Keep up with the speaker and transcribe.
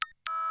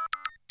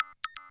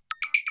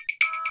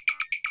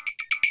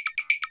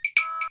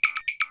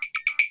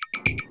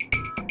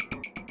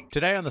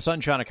Today on the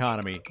Sunshine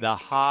Economy, the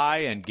high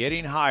and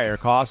getting higher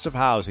cost of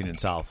housing in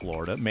South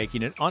Florida,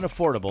 making it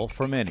unaffordable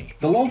for many.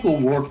 The local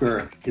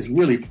worker is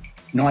really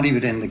not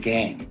even in the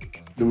game,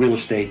 the real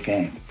estate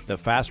game. The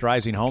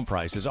fast-rising home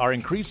prices are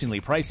increasingly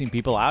pricing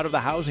people out of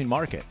the housing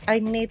market. I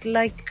need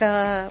like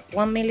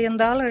 $1 million or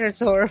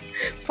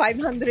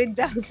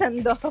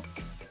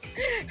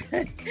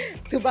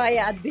 $500,000 to buy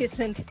a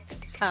decent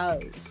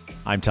house.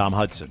 I'm Tom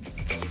Hudson.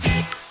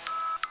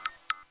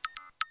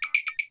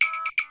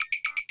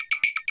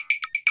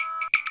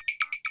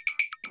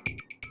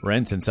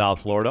 Rents in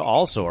South Florida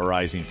also are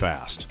rising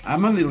fast.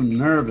 I'm a little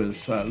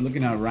nervous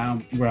looking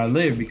around where I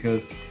live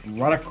because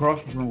right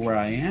across from where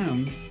I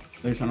am,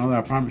 there's another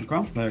apartment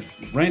complex.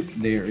 Rent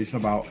there is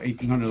about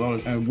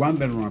 $1,800,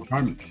 one-bedroom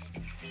apartments.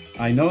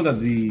 I know that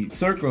the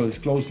circle is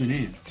closing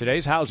in.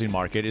 Today's housing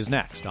market is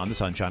next on the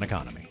Sunshine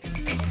Economy.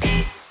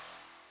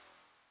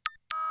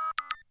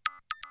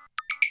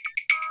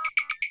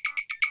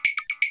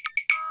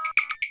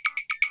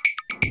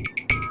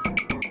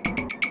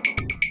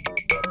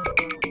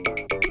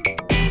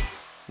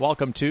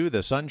 Welcome to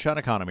the Sunshine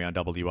Economy on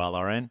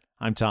WLRN.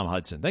 I'm Tom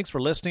Hudson. Thanks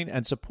for listening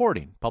and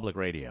supporting public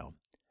radio.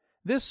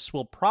 This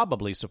will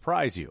probably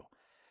surprise you.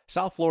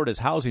 South Florida's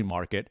housing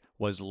market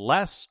was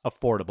less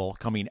affordable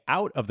coming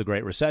out of the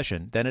Great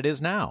Recession than it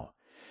is now.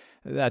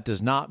 That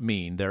does not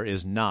mean there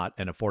is not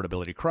an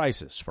affordability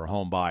crisis for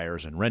home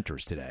buyers and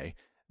renters today.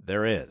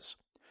 There is.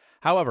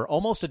 However,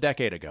 almost a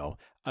decade ago,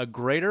 a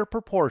greater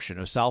proportion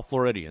of South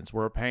Floridians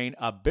were paying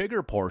a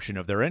bigger portion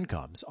of their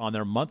incomes on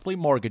their monthly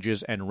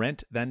mortgages and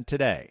rent than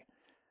today.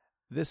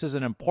 This is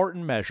an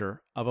important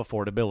measure of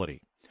affordability.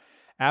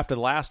 After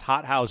the last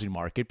hot housing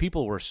market,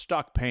 people were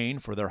stuck paying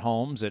for their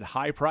homes at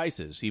high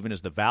prices, even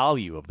as the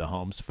value of the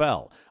homes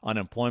fell.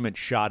 Unemployment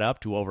shot up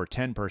to over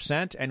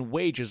 10%, and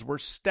wages were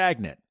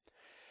stagnant.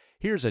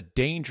 Here's a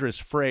dangerous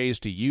phrase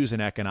to use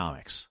in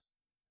economics.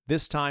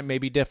 This time may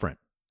be different.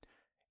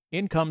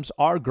 Incomes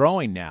are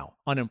growing now.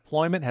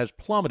 Unemployment has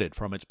plummeted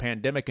from its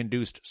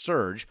pandemic-induced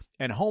surge,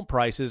 and home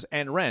prices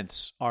and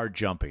rents are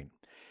jumping.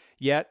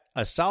 Yet,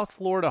 a South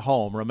Florida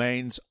home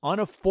remains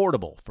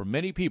unaffordable for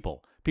many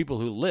people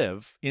who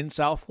live in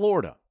South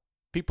Florida.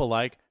 People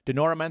like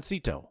Dinora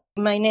Mancito.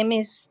 My name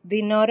is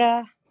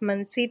Dinora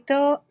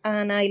Mancito,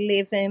 and I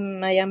live in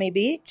Miami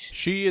Beach.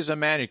 She is a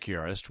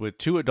manicurist with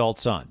 2 adult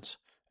sons.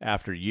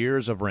 After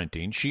years of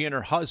renting, she and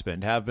her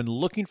husband have been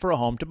looking for a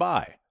home to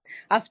buy.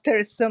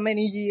 After so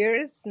many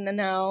years,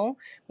 now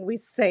we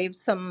saved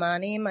some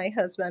money, my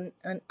husband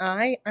and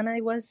I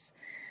was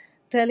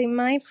telling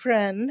my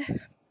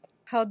friend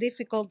how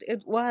difficult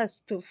it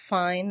was to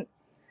find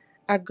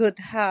a good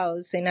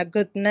house in a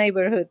good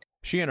neighborhood.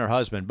 She and her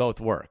husband both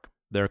work.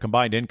 Their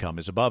combined income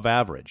is above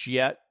average,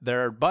 yet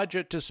their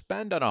budget to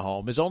spend on a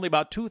home is only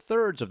about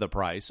 2/3 of the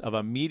price of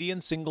a median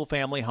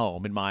single-family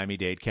home in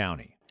Miami-Dade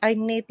County. I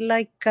need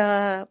like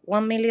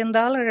 $1 million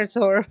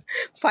or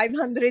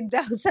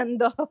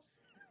 $500,000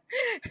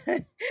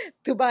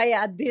 to buy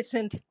a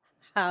decent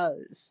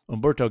house.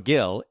 Humberto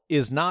Gil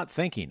is not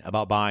thinking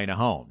about buying a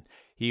home.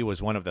 He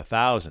was one of the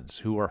thousands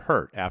who were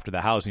hurt after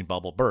the housing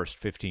bubble burst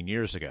 15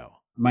 years ago.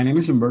 My name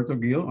is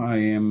Humberto Gil. I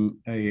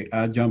am an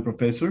adjunct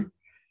professor,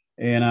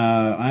 and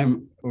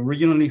I'm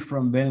originally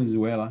from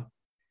Venezuela,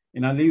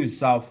 and I live in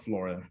South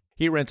Florida.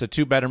 He rents a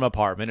 2-bedroom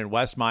apartment in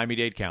West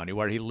Miami-Dade County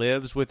where he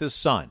lives with his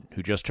son,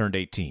 who just turned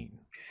 18.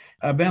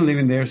 I've been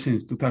living there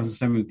since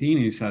 2017.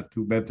 It's a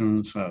 2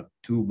 bedrooms,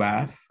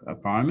 2-bath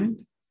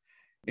apartment.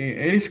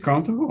 It is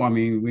comfortable. I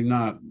mean, we're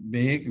not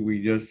big.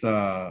 We just,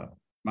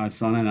 my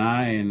son and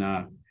I,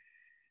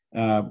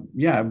 and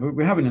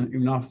we have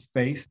enough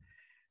space.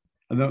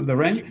 The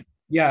rent,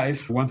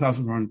 it's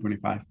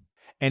 $1,425.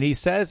 And he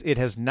says it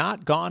has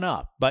not gone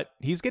up, but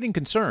he's getting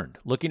concerned,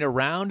 looking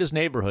around his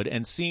neighborhood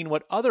and seeing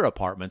what other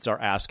apartments are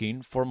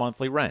asking for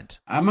monthly rent.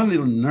 I'm a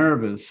little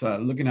nervous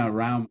looking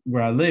around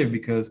where I live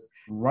because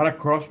right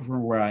across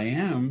from where I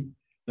am,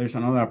 there's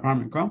another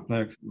apartment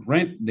complex.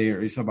 Rent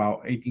there is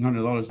about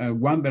 $1,800,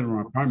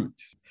 one-bedroom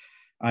apartments.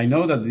 I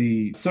know that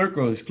the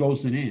circle is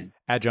closing in.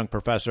 Adjunct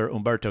Professor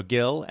Humberto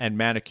Gil and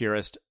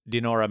manicurist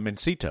Dinora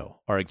Mancito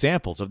are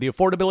examples of the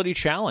affordability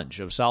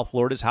challenge of South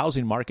Florida's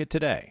housing market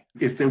today.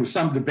 If there was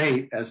some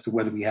debate as to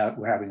whether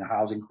we're having a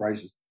housing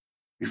crisis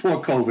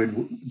before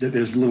COVID,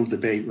 there's little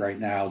debate right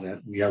now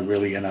that we are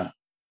really in a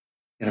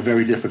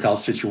very difficult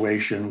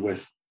situation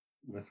with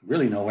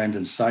really no end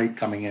in sight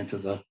coming into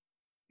the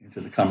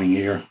coming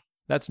year.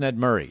 That's Ned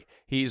Murray.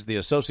 He's the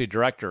Associate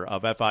Director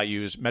of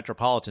FIU's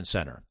Metropolitan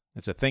Center.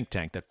 It's a think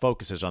tank that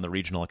focuses on the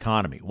regional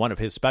economy. One of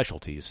his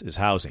specialties is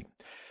housing.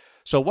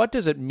 So what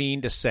does it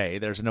mean to say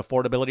there's an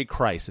affordability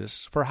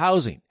crisis for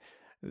housing?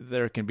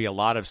 There can be a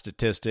lot of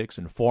statistics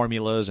and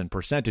formulas and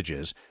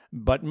percentages,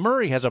 but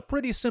Murray has a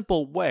pretty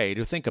simple way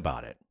to think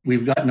about it.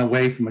 We've gotten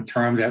away from a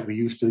term that we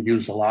used to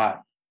use a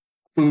lot: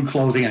 food,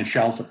 clothing, and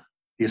shelter,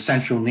 the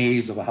essential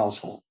needs of a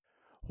household.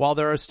 While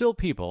there are still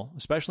people,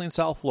 especially in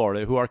South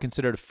Florida, who are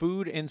considered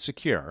food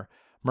insecure,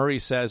 Murray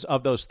says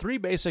of those 3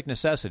 basic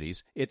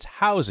necessities, it's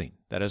housing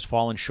that has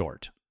fallen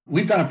short.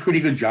 We've done a pretty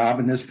good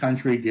job in this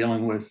country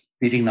dealing with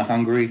feeding the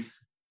hungry,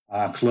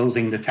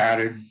 clothing the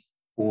tattered,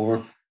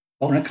 poor.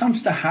 But when it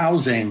comes to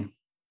housing,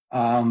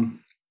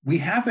 we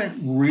haven't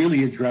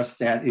really addressed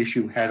that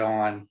issue head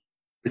on,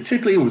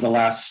 particularly over the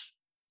last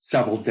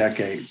several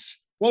decades.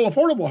 Well,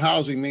 affordable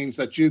housing means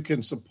that you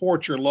can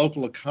support your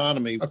local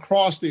economy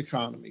across the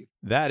economy.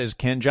 That is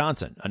Ken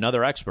Johnson,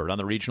 another expert on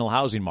the regional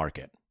housing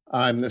market.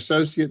 I'm the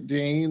Associate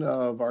Dean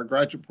of our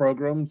graduate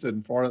programs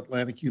in Florida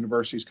Atlantic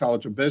University's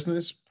College of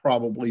Business,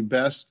 probably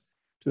best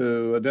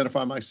to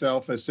identify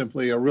myself as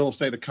simply a real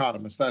estate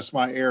economist. That's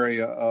my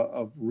area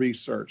of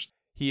research.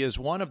 He is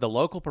one of the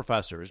local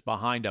professors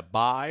behind a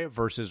buy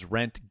versus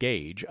rent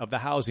gauge of the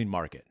housing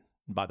market.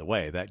 By the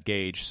way, that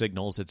gauge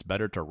signals it's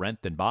better to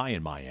rent than buy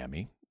in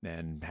Miami,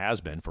 and has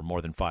been for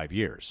more than 5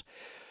 years.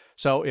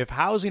 So if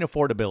housing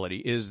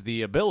affordability is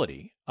the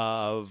ability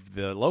of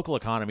the local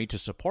economy to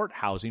support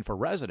housing for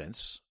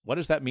residents, what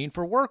does that mean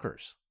for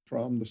workers?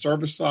 From the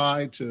service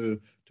side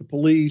to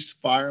police,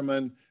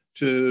 firemen,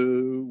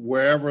 to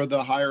wherever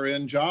the higher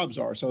end jobs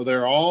are. So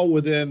they're all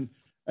within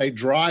a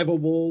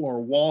drivable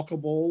or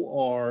walkable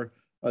or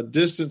a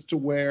distance to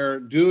where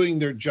doing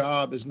their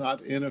job is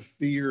not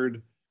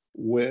interfered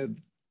with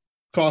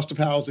cost of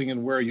housing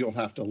and where you'll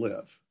have to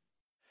live.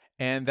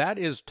 And that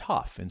is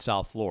tough in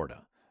South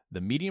Florida. The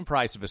median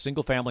price of a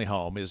single-family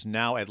home is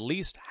now at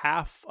least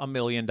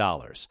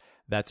 $500,000.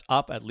 That's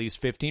up at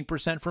least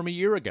 15% from a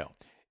year ago.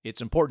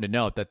 It's important to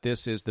note that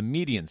this is the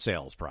median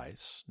sales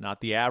price, not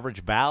the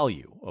average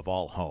value of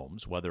all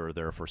homes, whether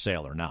they're for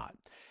sale or not.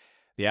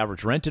 The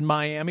average rent in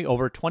Miami,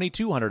 over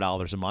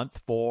 $2,200 a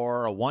month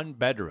for a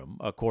one-bedroom,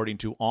 according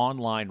to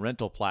online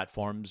rental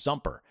platform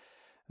Zumper.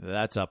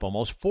 That's up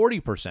almost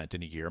 40%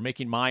 in a year,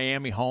 making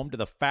Miami home to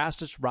the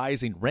fastest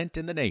rising rent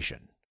in the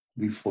nation.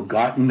 We've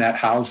forgotten that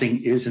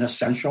housing is an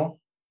essential.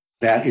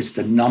 That is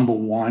the number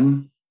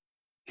one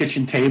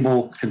kitchen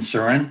table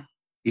concern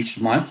each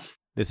month.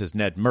 This is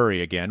Ned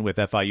Murray again with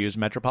FIU's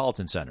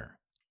Metropolitan Center.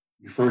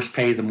 You first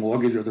pay the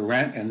mortgage or the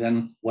rent, and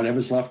then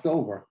whatever's left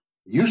over.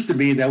 It used to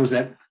be there was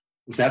that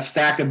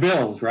stack of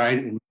bills, right?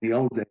 In the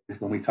old days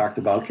when we talked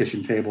about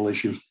kitchen table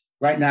issues.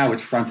 Right now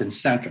it's front and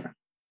center.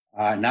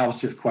 Now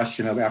it's just a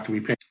question of after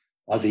we pay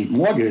the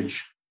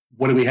mortgage,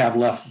 what do we have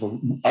left for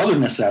other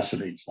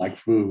necessities like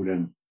food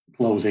and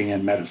clothing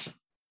and medicine?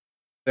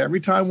 Every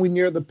time we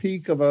near the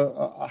peak of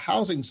a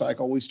housing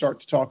cycle, we start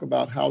to talk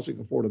about housing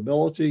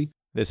affordability.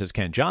 This is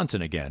Ken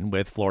Johnson again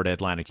with Florida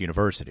Atlantic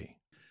University.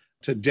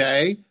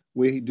 Today,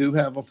 we do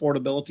have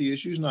affordability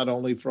issues, not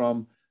only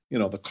from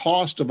the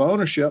cost of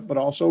ownership, but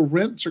also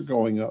rents are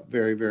going up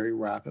very, very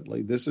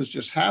rapidly. This is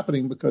just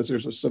happening because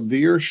there's a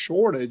severe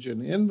shortage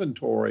in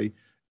inventory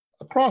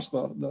across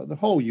the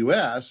whole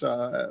U.S.,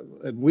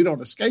 and we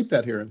don't escape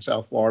that here in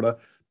South Florida,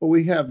 but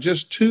we have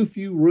just too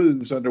few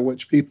roofs under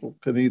which people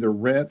can either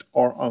rent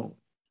or own.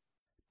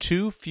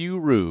 Too few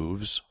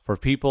roofs for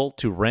people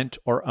to rent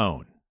or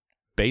own.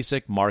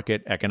 Basic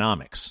market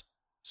economics.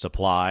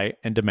 Supply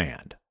and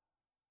demand.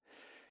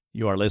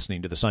 You are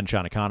listening to the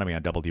Sunshine Economy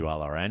on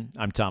WLRN.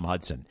 I'm Tom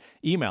Hudson.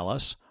 Email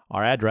us.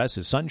 Our address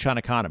is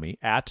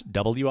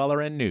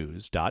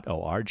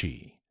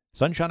sunshineeconomy@wlrnnews.org.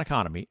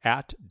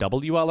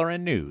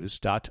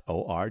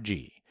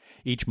 sunshineeconomy@wlrnnews.org.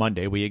 Each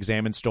Monday, we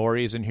examine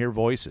stories and hear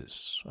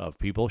voices of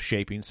people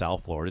shaping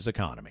South Florida's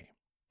economy.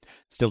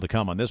 Still to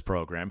come on this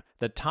program,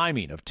 the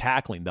timing of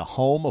tackling the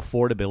home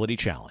affordability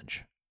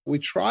challenge. We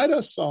try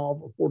to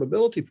solve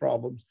affordability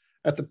problems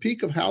at the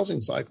peak of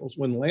housing cycles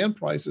when land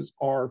prices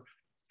are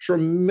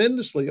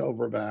tremendously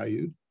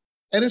overvalued,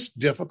 and it's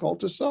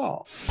difficult to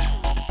solve.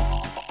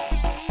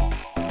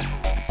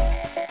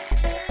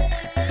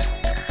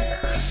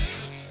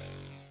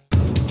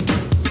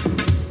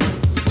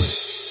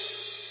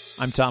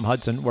 I'm Tom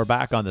Hudson. We're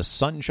back on the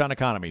Sunshine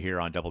Economy here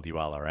on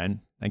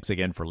WLRN. Thanks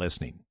again for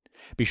listening.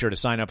 Be sure to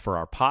sign up for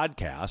our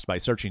podcast by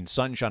searching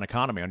Sunshine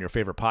Economy on your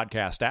favorite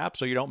podcast app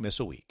so you don't miss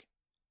a week.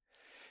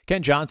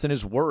 Ken Johnson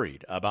is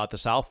worried about the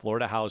South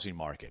Florida housing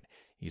market.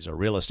 He's a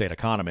real estate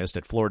economist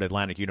at Florida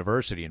Atlantic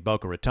University in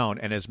Boca Raton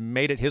and has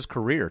made it his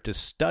career to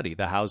study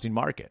the housing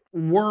market.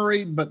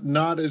 Worried, but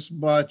not as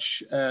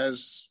much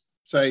as,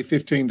 say,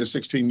 15 to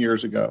 16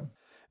 years ago.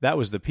 That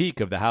was the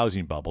peak of the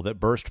housing bubble that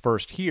burst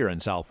first here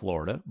in South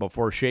Florida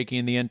before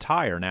shaking the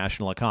entire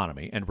national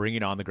economy and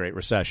bringing on the Great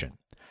Recession.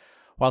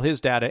 While his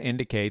data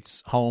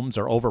indicates homes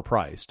are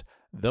overpriced,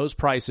 those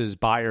prices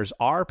buyers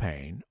are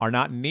paying are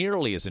not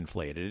nearly as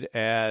inflated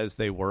as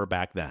they were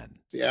back then.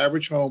 The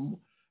average home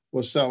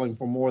was selling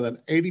for more than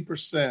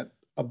 80%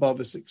 above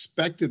its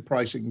expected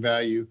pricing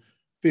value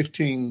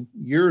 15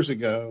 years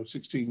ago,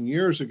 16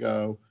 years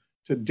ago.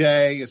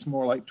 Today, it's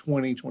more like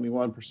 20,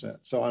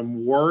 21%. So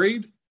I'm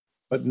worried,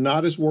 but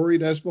not as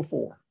worried as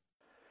before.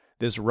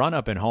 This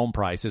run-up in home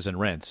prices and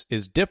rents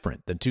is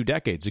different than 2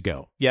 decades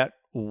ago. Yet,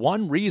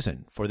 one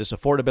reason for this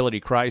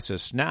affordability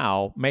crisis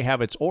now may have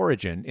its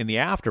origin in the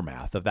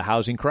aftermath of the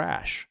housing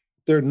crash.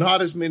 There are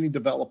not as many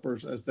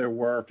developers as there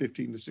were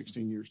 15 to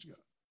 16 years ago.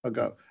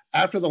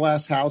 After the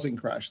last housing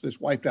crash, this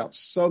wiped out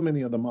so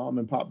many of the mom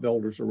and pop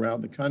builders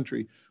around the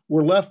country.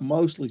 We're left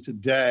mostly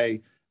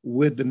today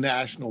with the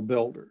national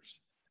builders.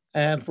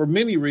 And for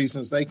many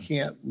reasons, they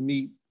can't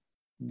meet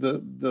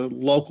the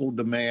local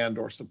demand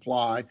or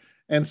supply.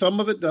 And some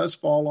of it does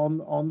fall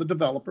on the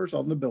developers,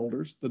 on the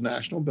builders, the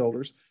national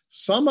builders.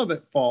 Some of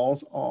it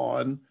falls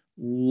on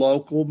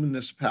local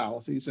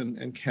municipalities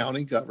and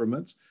county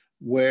governments,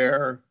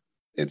 where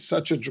it's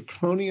such a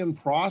draconian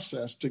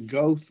process to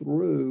go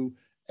through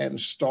and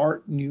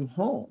start new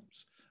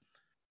homes.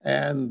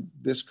 And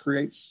this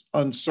creates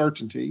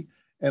uncertainty,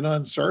 and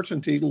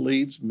uncertainty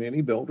leads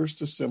many builders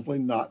to simply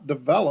not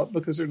develop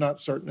because they're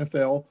not certain if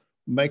they'll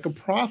make a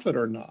profit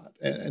or not.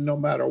 And no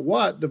matter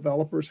what,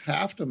 developers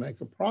have to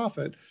make a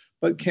profit.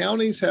 But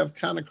counties have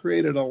kind of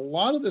created a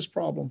lot of this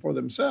problem for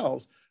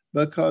themselves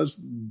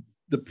because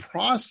the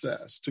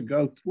process to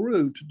go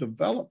through to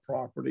develop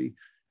property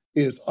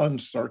is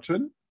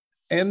uncertain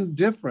and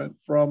different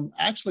from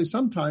actually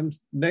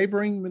sometimes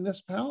neighboring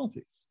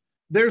municipalities.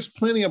 There's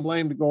plenty of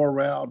blame to go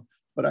around,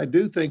 but I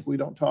do think we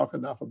don't talk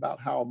enough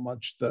about how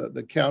much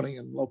the county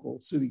and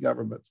local city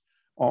governments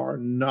are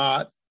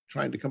not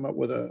trying to come up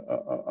with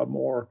a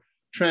more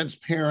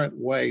transparent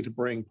way to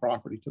bring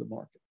property to the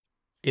market.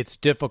 It's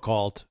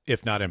difficult,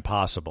 if not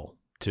impossible,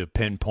 to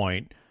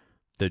pinpoint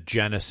the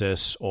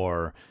genesis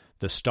or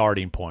the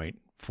starting point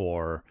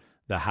for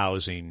the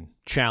housing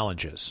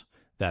challenges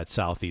that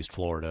Southeast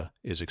Florida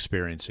is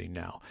experiencing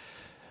now.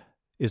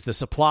 Is the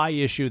supply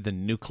issue the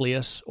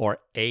nucleus or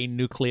a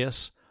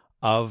nucleus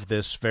of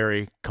this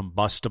very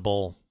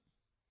combustible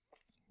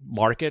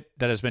market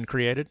that has been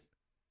created?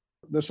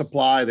 The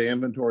supply, the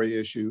inventory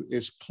issue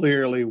is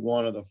clearly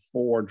one of the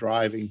four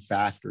driving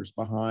factors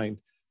behind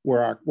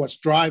what's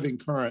driving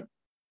current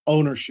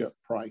ownership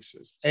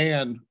prices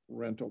and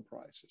rental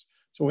prices.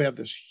 So we have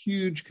this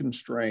huge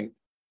constraint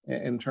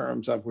in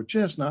terms of we're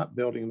just not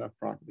building enough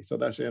property. So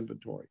that's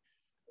inventory.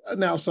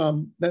 Now,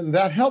 then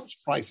that helps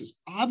prices.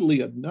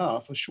 Oddly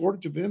enough, a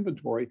shortage of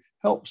inventory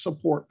helps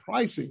support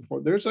pricing.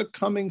 There's a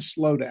coming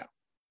slowdown,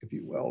 if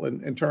you will,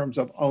 in terms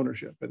of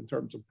ownership, in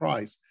terms of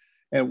price.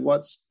 And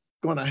what's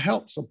going to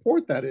help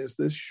support that is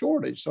this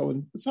shortage. So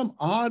in some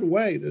odd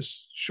way,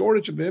 this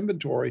shortage of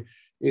inventory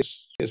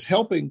is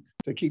helping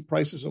to keep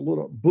prices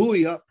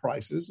buoy up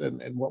prices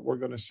and what we're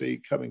going to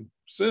see coming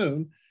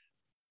soon.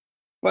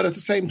 But at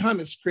the same time,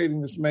 it's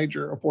creating this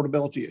major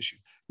affordability issue.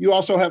 You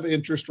also have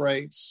interest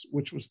rates,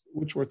 which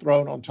were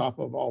thrown on top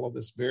of all of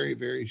this very,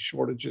 very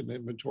shortage in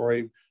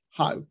inventory,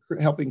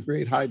 helping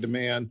create high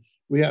demand.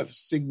 We have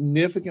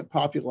significant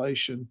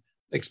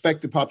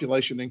expected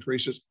population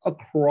increases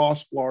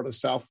across Florida.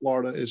 South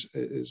Florida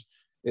is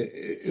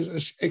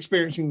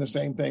experiencing the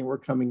same thing. We're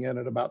coming in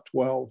at about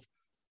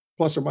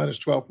plus or minus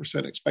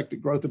 12%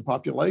 expected growth in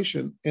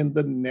population in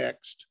the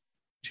next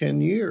 10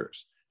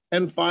 years.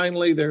 And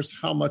finally, there's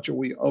how much are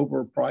we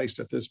overpriced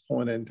at this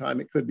point in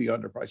time? It could be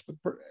underpriced, but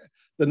for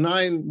the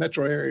 9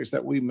 metro areas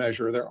that we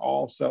measure, they're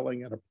all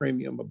selling at a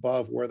premium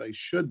above where they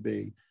should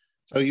be.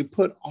 So you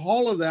put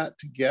all of that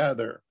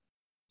together,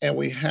 and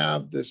we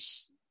have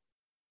this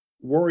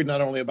worry not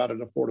only about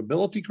an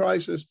affordability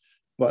crisis,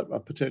 but a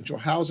potential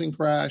housing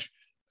crash.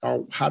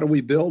 Or how do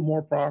we build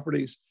more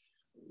properties?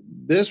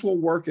 This will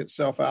work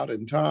itself out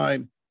in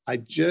time. I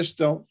just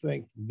don't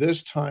think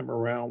this time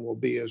around will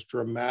be as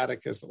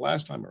dramatic as the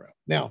last time around.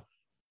 Now,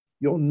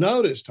 you'll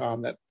notice,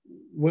 Tom, that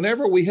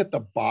whenever we hit the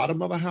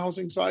bottom of a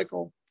housing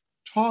cycle,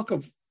 talk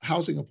of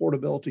housing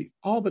affordability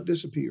all but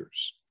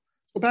disappears.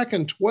 So back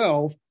in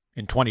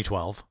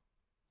 2012.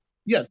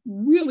 Yeah,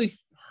 really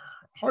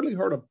hardly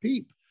heard a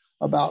peep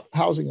about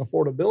housing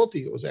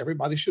affordability. It was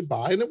everybody should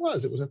buy, and it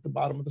was at the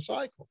bottom of the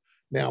cycle.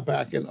 Now,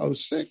 back in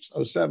 06,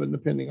 07,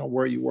 depending on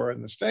where you were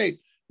in the state,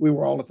 we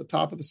were all at the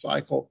top of the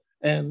cycle.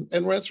 And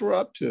rents were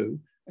up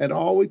too. And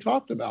all we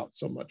talked about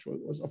so much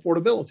was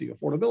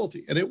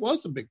affordability. And it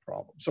was a big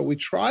problem. So we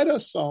try to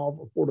solve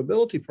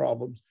affordability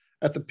problems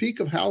at the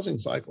peak of housing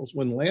cycles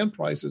when land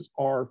prices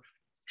are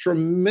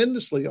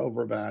tremendously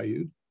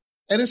overvalued,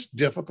 and it's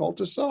difficult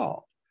to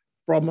solve.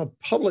 From a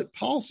public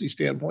policy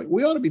standpoint,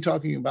 we ought to be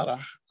talking about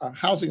a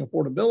housing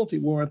affordability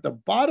when we're at the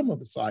bottom of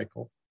the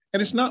cycle,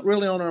 and it's not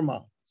really on our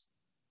minds.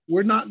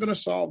 We're not going to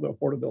solve the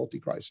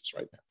affordability crisis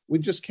right now. We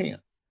just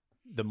can't.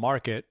 The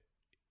market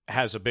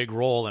has a big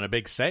role and a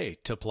big say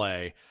to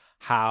play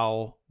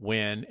how,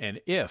 when, and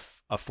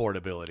if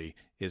affordability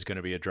is going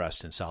to be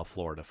addressed in South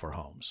Florida for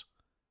homes.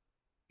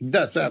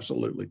 That's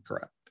absolutely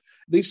correct.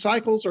 These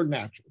cycles are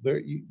natural.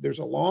 There's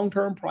a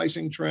long-term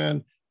pricing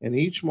trend in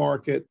each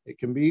market. It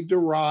can be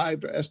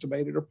derived or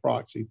estimated or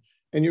proxied,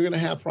 and you're going to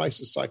have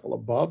prices cycle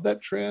above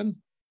that trend,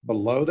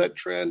 below that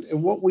trend.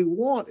 And what we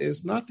want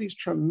is not these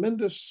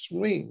tremendous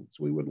swings.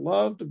 We would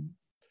love to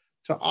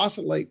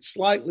oscillate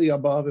slightly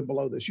above and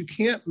below this. You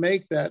can't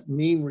make that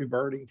mean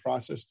reverting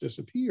process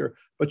disappear,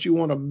 but you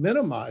want to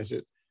minimize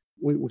it.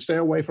 We stay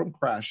away from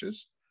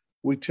crashes.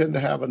 We tend to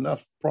have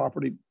enough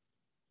property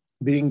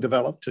being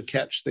developed to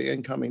catch the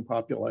incoming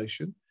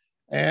population.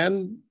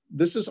 And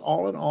this is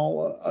all in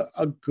all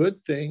a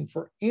good thing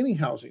for any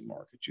housing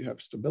market. You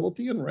have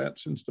stability in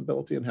rents and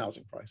stability in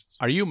housing prices.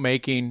 Are you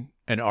making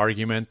an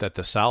argument that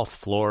the South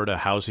Florida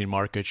housing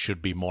market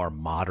should be more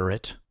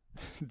moderate?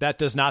 That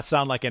does not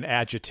sound like an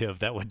adjective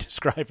that would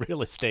describe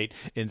real estate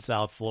in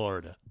South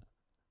Florida.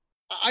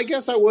 I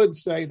guess I would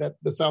say that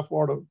the South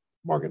Florida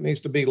market needs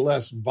to be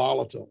less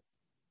volatile.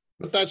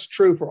 But that's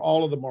true for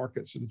all of the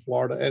markets in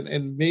Florida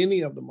and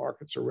many of the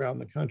markets around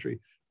the country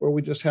where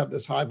we just have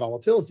this high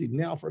volatility.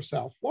 Now for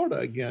South Florida,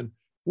 again,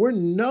 we're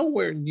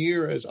nowhere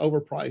near as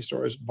overpriced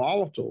or as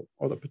volatile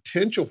or the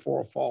potential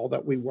for a fall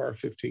that we were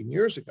 15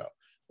 years ago.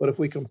 But if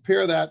we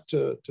compare that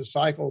to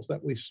cycles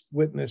that we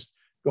witnessed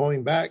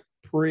going back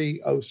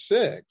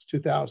pre-06,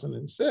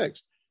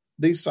 2006,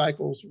 these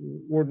cycles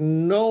were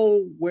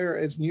nowhere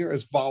as near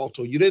as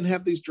volatile. You didn't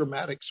have these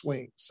dramatic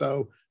swings.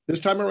 So this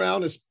time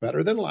around, it's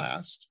better than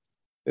last.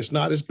 It's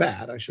not as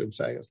bad, I should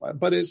say,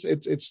 but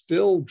it's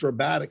still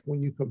dramatic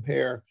when you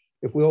compare,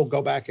 if we'll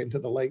go back into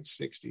the late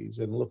 60s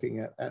and looking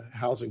at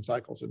housing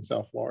cycles in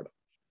South Florida.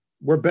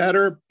 We're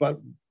better,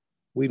 but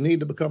we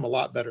need to become a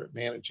lot better at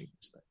managing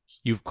these things.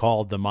 You've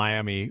called the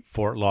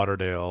Miami-Fort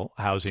Lauderdale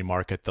housing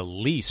market the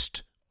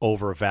least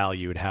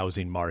overvalued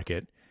housing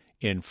market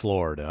in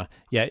Florida,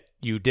 yet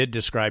you did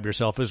describe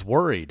yourself as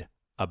worried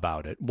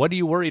about it. What are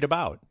you worried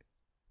about?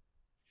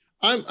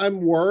 I'm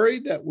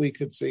worried that we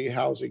could see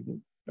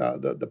housing,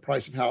 the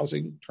price of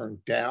housing turn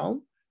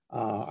down.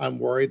 I'm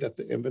worried that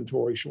the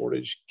inventory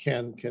shortage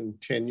can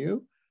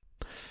continue.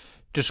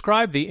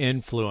 Describe the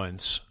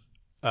influence,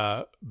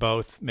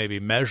 both maybe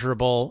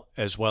measurable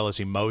as well as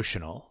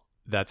emotional,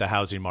 that the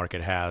housing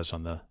market has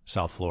on the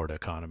South Florida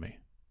economy.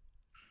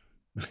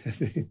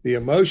 The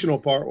emotional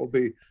part will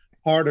be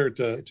harder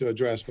to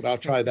address, but I'll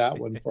try that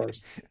one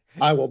first.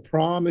 I will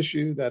promise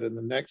you that in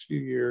the next few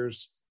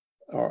years,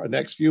 or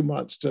next few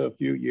months to a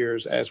few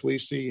years, as we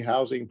see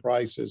housing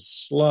prices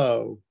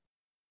slow,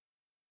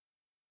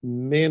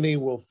 many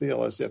will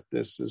feel as if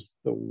this is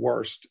the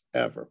worst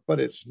ever, but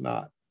it's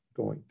not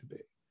going to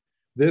be.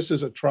 This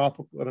is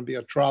going to be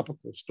a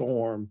tropical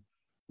storm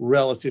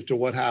relative to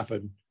what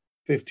happened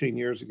 15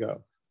 years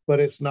ago, but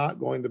it's not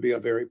going to be a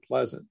very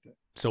pleasant thing.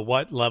 So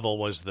what level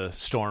was the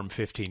storm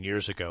 15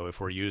 years ago, if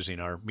we're using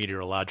our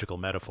meteorological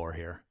metaphor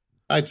here?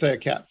 I'd say a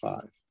Cat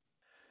 5.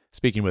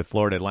 Speaking with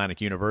Florida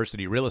Atlantic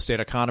University real estate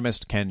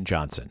economist Ken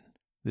Johnson.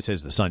 This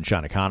is the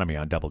Sunshine Economy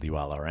on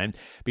WLRN.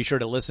 Be sure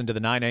to listen to the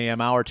 9 a.m.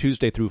 hour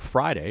Tuesday through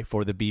Friday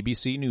for the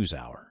BBC News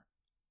Hour.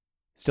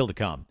 Still to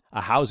come,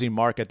 a housing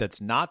market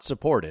that's not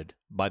supported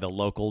by the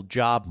local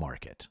job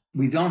market.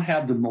 We don't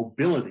have the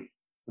mobility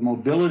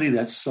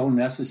that's so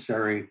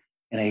necessary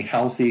in a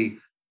healthy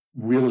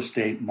real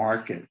estate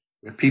market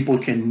where people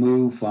can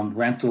move from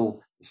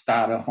rental to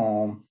start a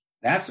home.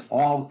 That's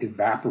all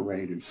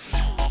evaporated.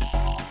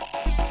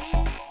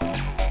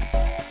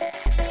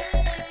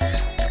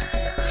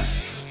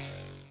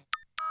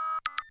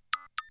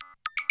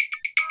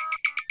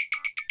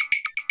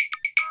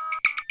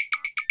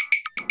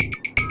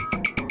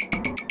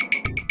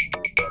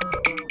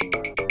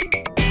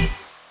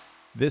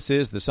 This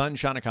is the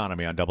Sunshine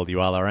Economy on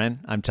WLRN.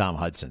 I'm Tom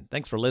Hudson.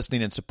 Thanks for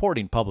listening and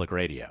supporting public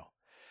radio.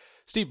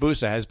 Steve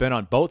Busa has been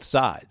on both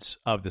sides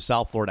of the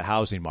South Florida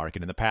housing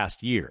market in the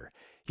past year.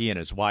 He and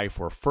his wife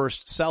were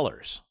first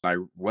sellers. I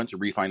went to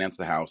refinance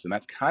the house, and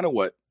that's kind of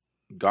what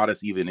got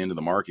us even into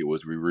the market,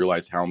 was we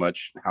realized how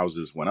much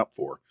houses went up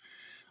for.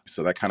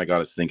 So that kind of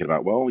got us thinking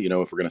about, well, if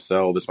we're going to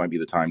sell, this might be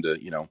the time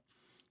to,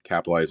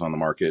 capitalize on the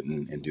market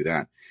and do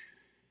that.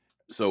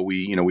 So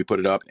we put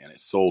it up, and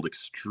it sold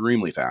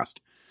extremely fast.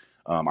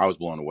 I was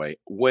blown away,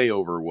 way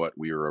over what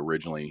we were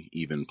originally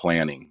even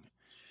planning,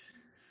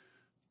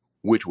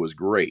 which was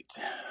great.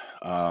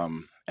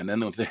 And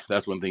then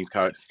that's when things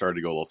started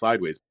to go a little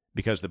sideways.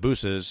 Because the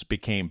Busas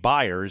became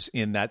buyers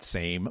in that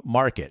same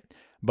market.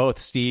 Both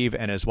Steve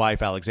and his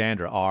wife,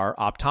 Alexandra, are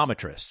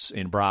optometrists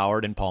in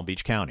Broward and Palm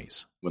Beach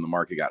counties. When the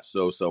market got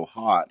so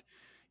hot,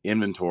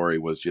 inventory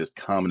was just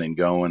coming and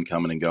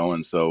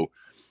going. So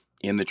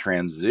in the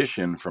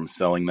transition from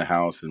selling the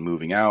house and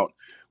moving out,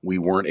 we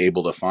weren't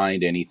able to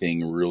find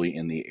anything really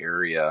in the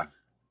area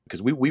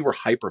because we were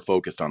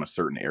hyper-focused on a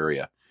certain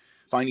area.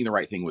 Finding the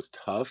right thing was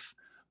tough.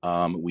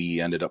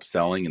 We ended up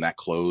selling, and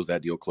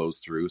that deal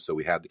closed through. So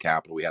we had the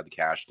capital, we had the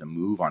cash to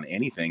move on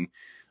anything,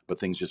 but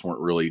things just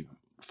weren't really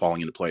falling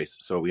into place.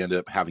 So we ended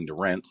up having to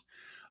rent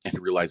and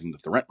realizing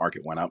that the rent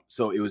market went up.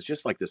 So it was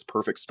just like this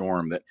perfect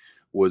storm that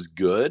was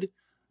good.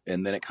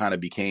 And then it kind of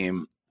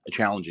became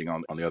challenging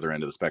on the other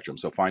end of the spectrum.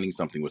 So finding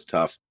something was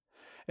tough.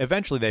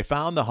 Eventually, they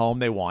found the home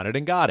they wanted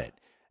and got it.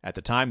 At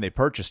the time they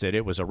purchased it,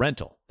 it was a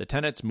rental. The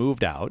tenants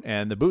moved out,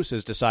 and the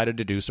Busas decided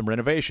to do some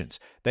renovations.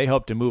 They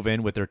hoped to move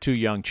in with their 2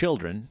 young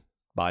children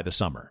by the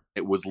summer.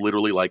 It was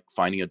literally like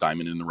finding a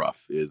diamond in the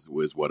rough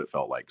was what it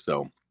felt like.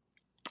 So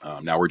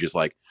now we're just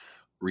like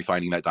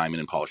refining that diamond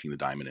and polishing the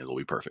diamond, and it'll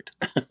be perfect.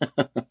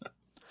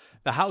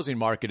 The housing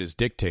market is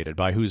dictated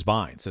by who's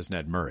buying, says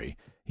Ned Murray.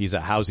 He's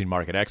a housing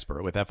market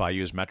expert with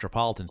FIU's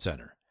Metropolitan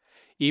Center.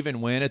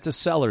 Even when it's a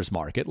seller's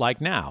market like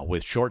now,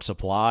 with short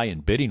supply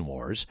and bidding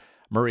wars,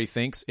 Murray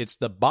thinks it's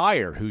the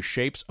buyer who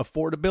shapes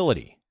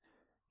affordability.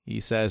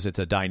 He says it's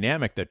a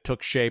dynamic that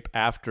took shape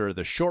after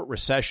the short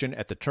recession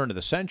at the turn of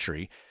the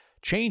century,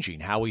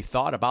 changing how we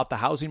thought about the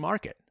housing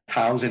market.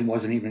 housing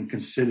wasn't even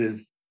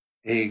considered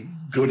a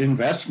good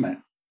investment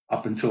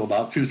up until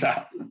about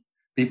 2000.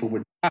 People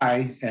would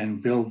buy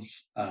and build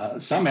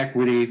some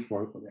equity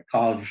for their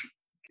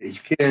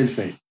college-age kids,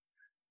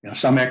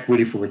 some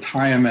equity for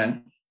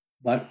retirement.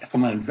 But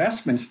from an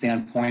investment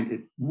standpoint,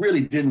 it really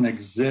didn't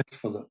exist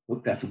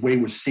the way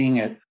we're seeing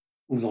it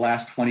over the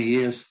last 20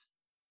 years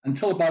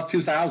until about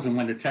 2000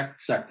 when the tech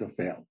sector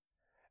failed.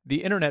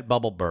 The internet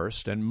bubble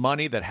burst, and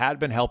money that had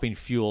been helping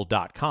fuel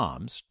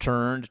 .coms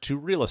turned to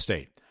real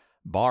estate.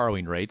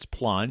 Borrowing rates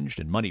plunged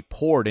and money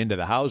poured into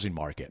the housing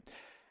market.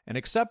 And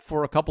except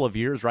for a couple of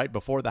years right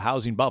before the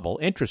housing bubble,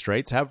 interest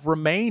rates have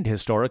remained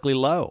historically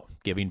low,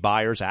 giving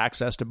buyers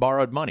access to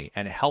borrowed money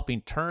and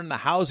helping turn the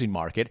housing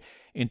market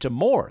into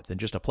more than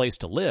just a place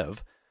to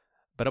live,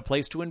 but a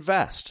place to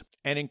invest,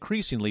 and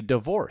increasingly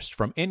divorced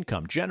from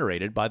income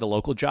generated by the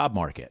local job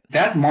market.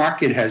 That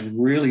market has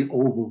really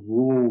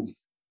overruled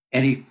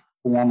any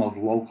form of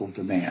local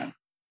demand,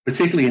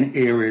 particularly in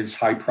areas,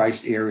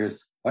 high-priced areas,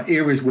 or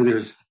areas where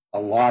there's a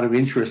lot of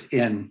interest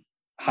in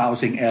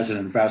housing as an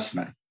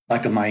investment,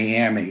 like in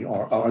Miami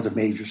or other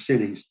major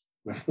cities,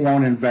 where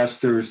foreign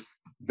investors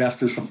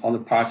from other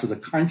parts of the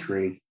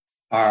country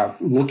are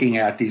looking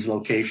at these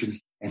locations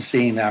and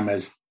seeing them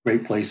as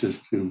great places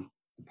to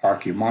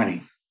park your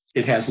money.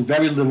 It has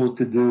very little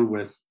to do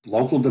with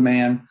local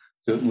demand,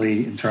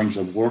 certainly in terms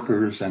of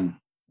workers and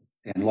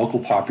local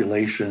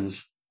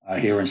populations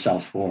here in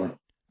South Florida.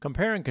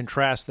 Compare and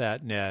contrast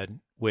that, Ned,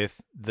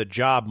 with the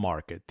job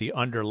market, the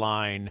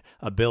underlying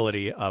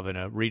ability of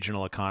a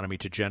regional economy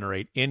to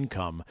generate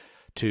income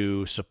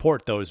to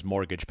support those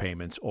mortgage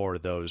payments or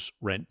those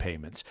rent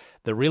payments.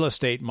 The real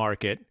estate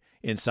market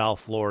in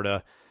South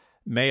Florida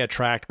may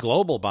attract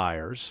global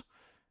buyers,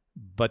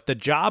 but the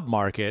job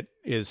market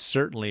is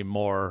certainly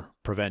more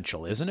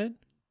provincial, isn't it?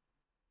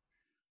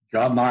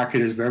 Job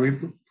market is very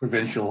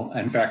provincial.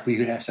 In fact, we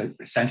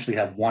essentially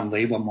have one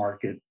labor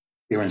market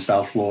here in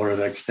South Florida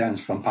that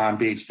extends from Palm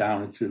Beach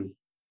down to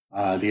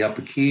the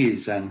Upper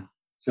Keys. And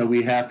so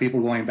we have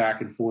people going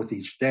back and forth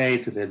each day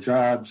to their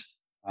jobs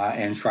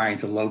and trying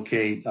to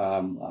locate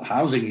a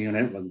housing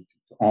unit, whether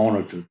to own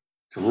or to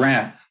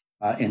rent,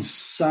 in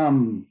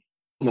some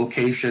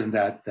location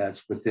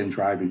that's within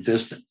driving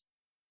distance.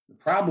 The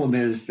problem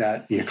is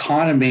that the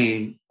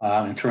economy,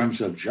 in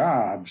terms of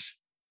jobs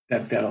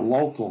that are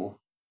local,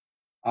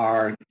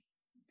 are,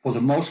 for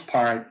the most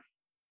part,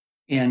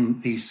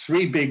 in these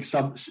three big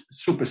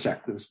super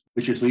sectors,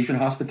 which is leisure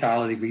and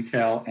hospitality,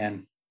 retail,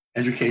 and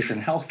education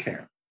and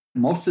healthcare.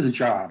 Most of the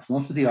jobs,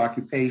 most of the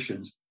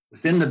occupations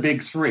within the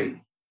big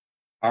three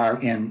are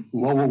in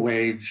lower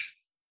wage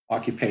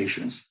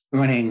occupations,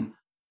 earning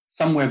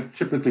somewhere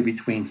typically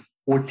between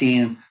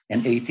 $14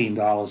 and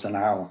 $18 an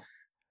hour.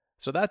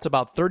 So that's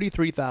about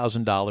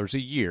 $33,000 a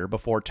year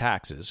before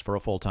taxes for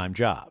a full-time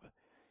job.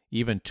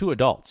 Even two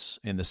adults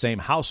in the same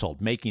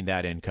household making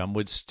that income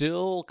would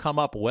still come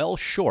up well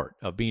short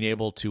of being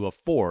able to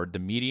afford the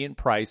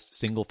median-priced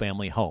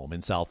single-family home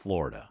in South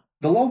Florida.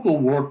 The local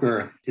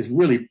worker is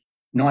really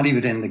not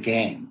even in the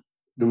game,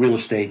 the real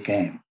estate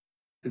game.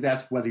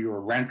 That's whether you're a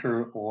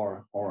renter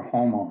or a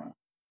homeowner.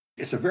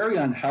 It's a very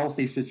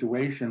unhealthy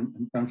situation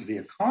in terms of the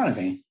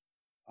economy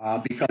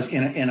because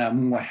in a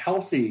more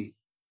healthy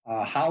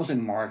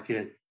housing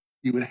market,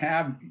 you would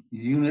have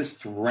units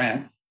to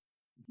rent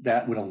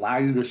that would allow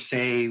you to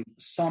save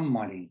some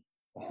money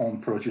for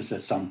home purchase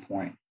at some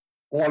point.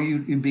 Or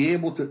you'd be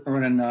able to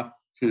earn enough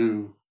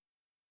to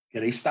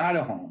get a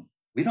starter home.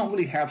 We don't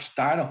really have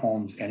starter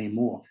homes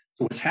anymore.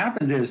 So what's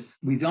happened is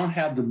we don't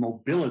have the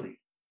mobility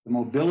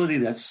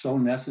that's so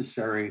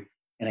necessary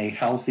in a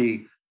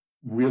healthy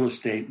real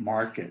estate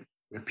market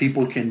where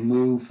people can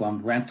move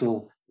from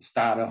rental to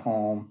starter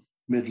home,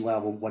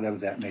 mid-level, whatever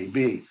that may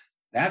be.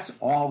 That's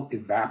all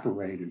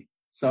evaporated.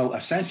 So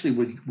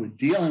essentially, we're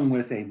dealing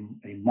with a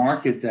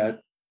market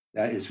that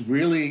is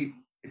really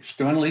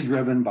externally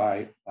driven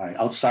by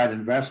outside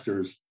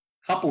investors,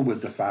 coupled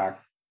with the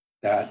fact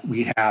that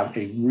we have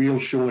a real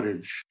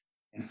shortage,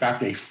 in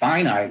fact, a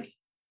finite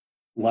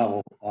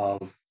level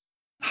of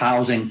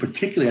housing,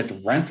 particularly at the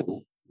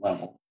rental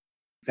level,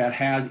 that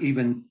has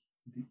even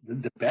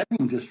the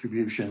bedroom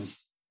distributions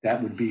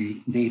that would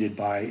be needed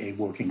by a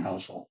working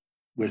household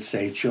with,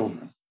 say,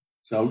 children.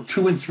 So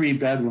 2 and 3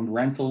 bedroom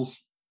rentals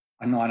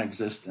are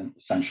non-existent,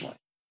 essentially,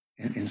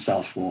 in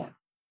South Florida.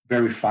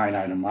 Very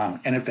finite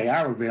amount. And if they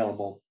are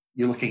available,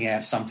 you're looking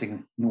at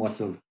something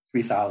north of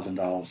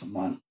 $3,000 a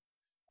month.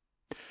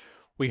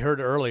 We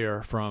heard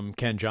earlier from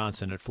Ken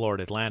Johnson at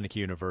Florida Atlantic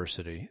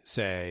University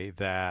say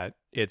that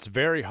it's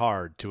very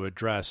hard to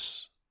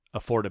address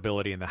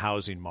affordability in the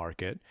housing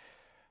market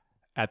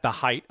at the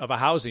height of a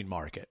housing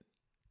market,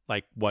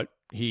 like what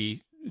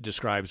he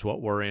describes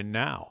what we're in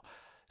now.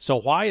 So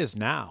why is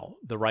now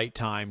the right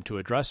time to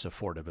address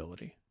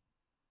affordability?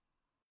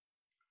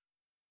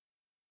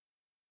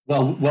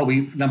 Well,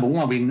 number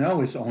one, we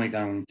know it's only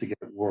going to get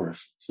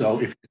worse. So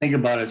if you think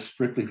about it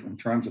strictly in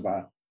terms of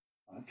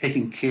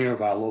taking care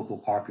of our local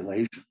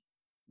population,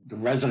 the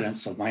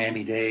residents of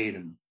Miami-Dade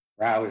and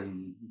Broward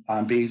and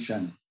Palm Beach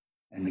and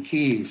the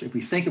Keys, if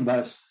we think about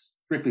it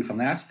strictly from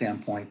that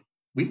standpoint,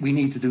 we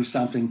need to do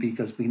something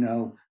because we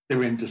know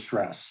they're in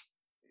distress.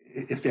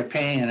 If they're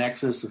paying in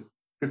excess of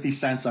 50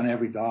 cents on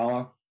every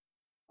dollar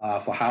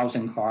for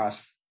housing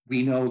costs,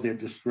 we know they're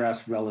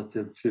distressed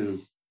relative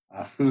to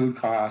food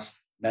costs,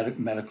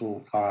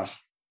 medical costs,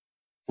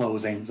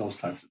 clothing, those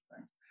types of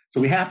things.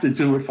 So we have to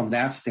do it from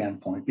that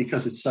standpoint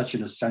because it's such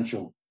an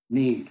essential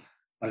need.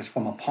 But as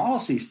from a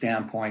policy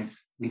standpoint,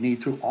 we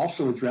need to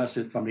also address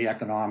it from the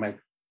economic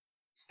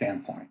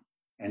standpoint.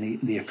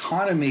 And the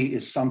economy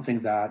is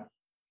something that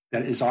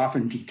is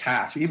often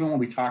detached. Even when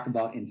we talk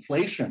about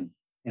inflation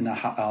in the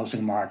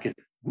housing market,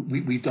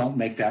 we don't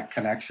make that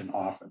connection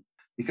often.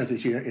 Because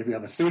if you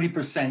have a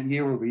 30%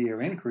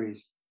 year-over-year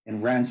increase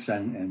in rents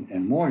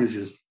and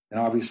mortgages, then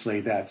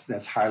obviously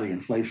that's highly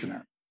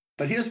inflationary.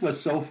 But here's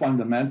what's so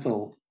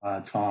fundamental,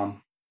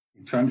 Tom,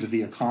 in terms of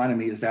the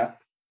economy, is that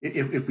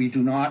if we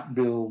do not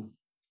build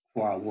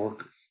for our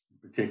workers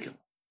in particular,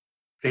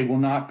 they will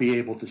not be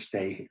able to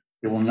stay here.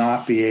 They will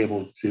not be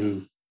able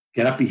to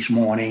get up each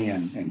morning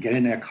and get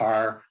in their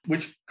car,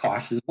 which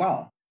costs as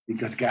well,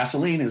 because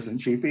gasoline isn't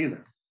cheap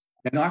either.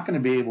 They're not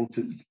going to be able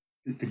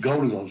to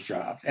go to those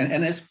jobs.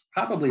 And it's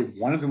probably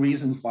one of the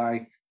reasons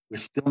why we're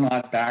still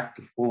not back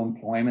to full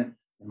employment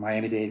in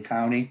Miami-Dade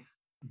County.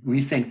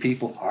 We think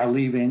people are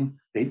leaving.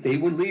 They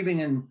were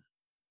leaving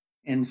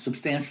in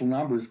substantial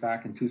numbers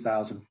back in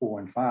 2004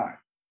 and 5.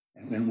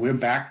 And we're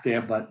back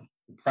there, but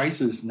the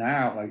prices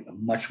now are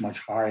much, much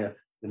higher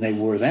than they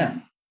were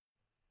then.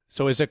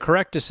 So is it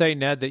correct to say,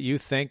 Ned, that you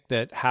think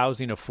that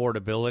housing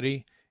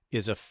affordability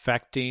is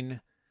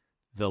affecting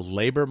the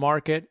labor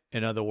market?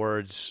 In other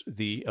words,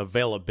 the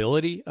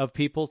availability of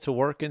people to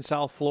work in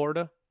South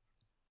Florida?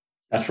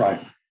 That's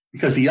right.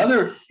 Because the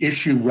other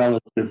issue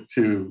relative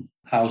to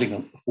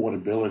housing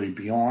affordability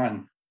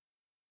beyond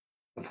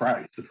the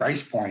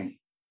price point,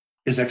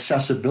 is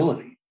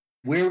accessibility.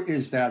 Where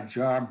is that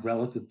job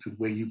relative to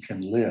where you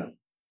can live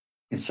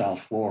in South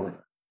Florida?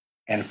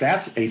 And if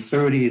that's a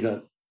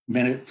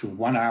 30-minute to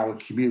 1 hour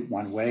commute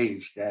one way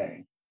each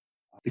day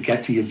to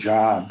get to your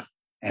job,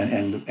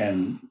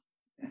 and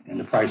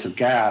the price of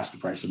gas, the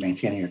price of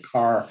maintaining a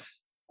car,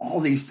 all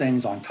these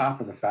things on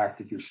top of the fact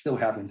that you're still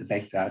having to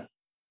make that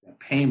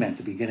payment at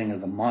the beginning of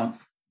the month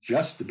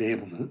just to be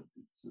able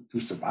to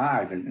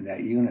survive in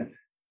that unit.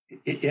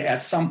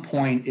 At some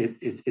point,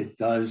 it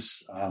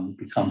does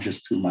become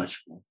just too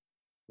much for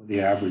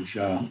the average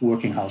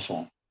working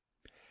household.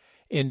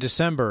 In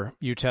December,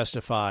 you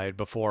testified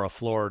before a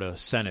Florida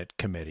Senate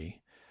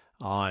committee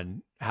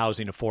on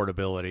housing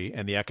affordability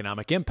and the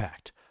economic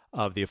impact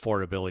of the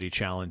affordability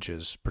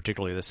challenges,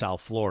 particularly that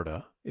South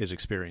Florida is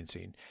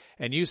experiencing.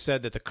 And you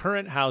said that the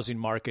current housing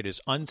market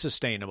is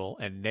unsustainable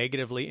and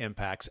negatively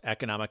impacts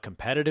economic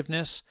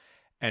competitiveness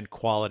and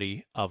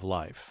quality of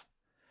life.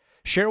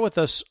 Share with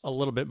us a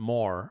little bit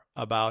more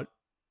about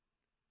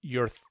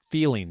your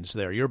feelings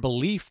there, your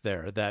belief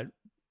there that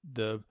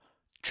the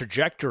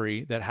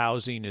trajectory that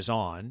housing is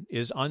on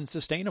is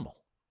unsustainable.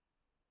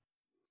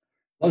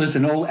 Well, there's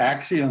an old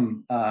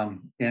axiom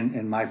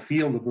in my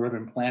field of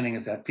urban planning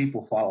is that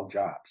people follow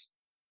jobs.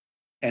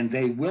 And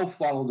they will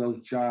follow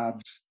those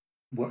jobs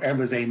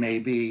wherever they may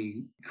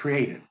be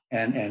created.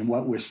 And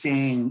what we're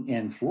seeing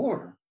in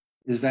Florida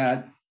is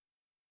that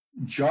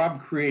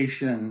job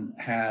creation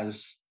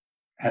has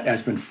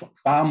been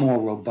far more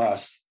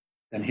robust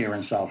than here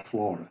in South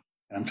Florida.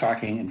 And I'm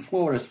talking in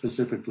Florida,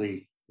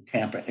 specifically the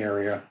Tampa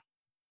area,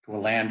 to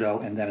Orlando,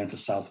 and then into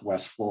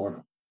Southwest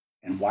Florida.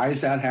 And why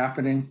is that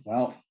happening?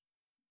 Well,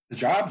 the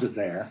jobs are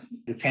there.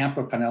 The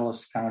Tampa,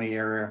 Pinellas County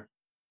area,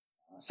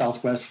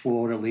 Southwest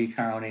Florida, Lee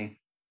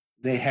County,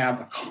 they have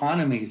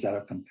economies that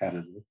are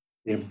competitive.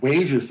 They have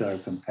wages that are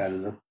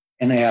competitive,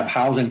 and they have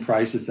housing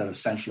prices that are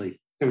essentially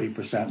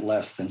 30%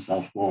 less than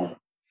South Florida.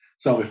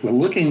 So if we're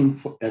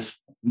looking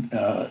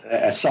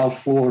at South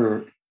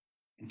Florida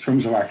in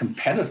terms of our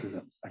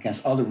competitiveness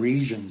against other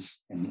regions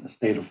in the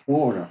state of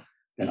Florida,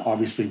 then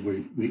obviously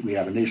we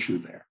have an issue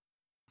there.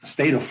 The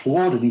state of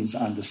Florida needs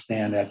to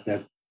understand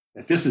that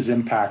this is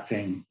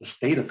impacting the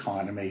state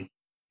economy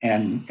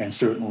and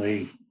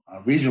certainly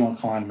regional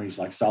economies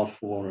like South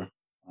Florida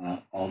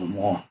all the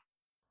more.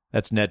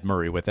 That's Ned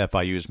Murray with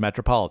FIU's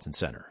Metropolitan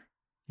Center.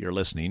 You're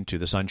listening to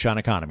The Sunshine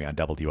Economy on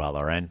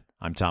WLRN.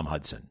 I'm Tom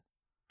Hudson.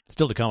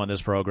 Still to come on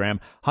this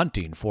program,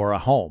 hunting for a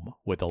home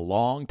with a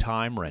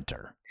long-time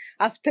renter.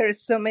 After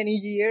so many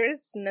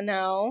years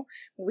now,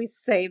 we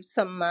saved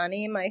some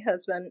money, my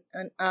husband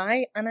and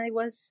I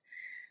was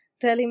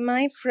telling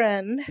my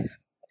friend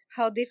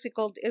how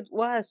difficult it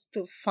was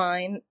to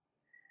find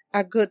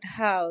a good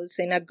house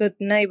in a good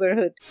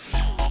neighborhood.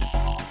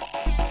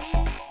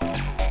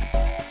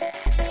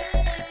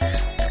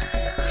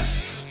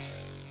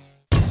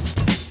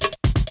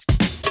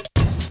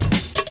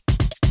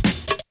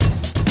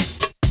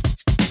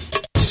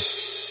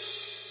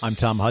 I'm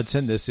Tom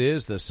Hudson. This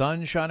is The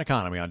Sunshine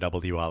Economy on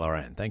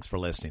WLRN. Thanks for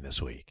listening this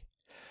week.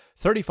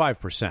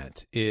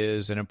 35%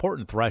 is an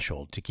important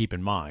threshold to keep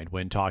in mind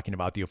when talking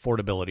about the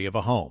affordability of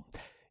a home.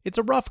 It's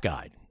a rough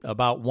guide.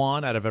 About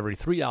 1 out of every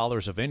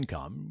 $3 of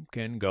income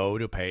can go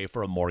to pay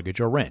for a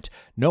mortgage or rent.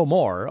 No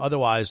more,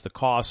 otherwise the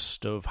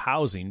cost of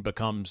housing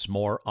becomes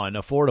more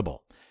unaffordable.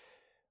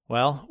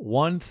 Well,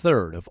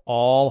 1/3 of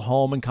all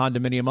home and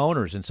condominium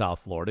owners in South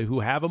Florida who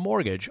have a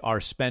mortgage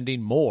are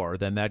spending more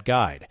than that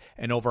guide,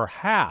 and over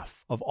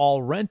half of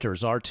all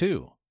renters are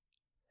too.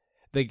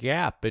 The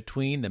gap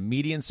between the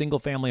median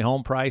single-family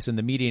home price and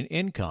the median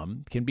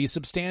income can be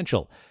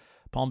substantial.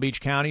 Palm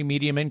Beach County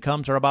median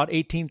incomes are about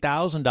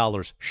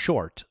 $18,000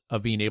 short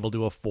of being able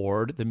to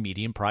afford the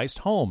median-priced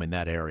home in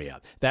that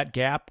area. That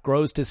gap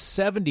grows to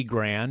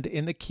 $70,000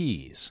 in the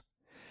Keys.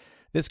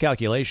 This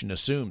calculation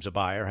assumes a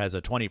buyer has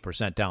a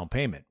 20% down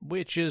payment,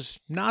 which is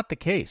not the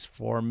case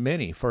for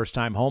many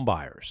first-time home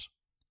buyers.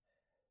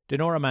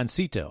 Denora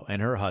Mancito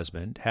and her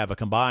husband have a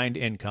combined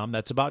income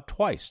that's about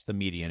twice the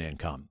median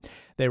income.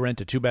 They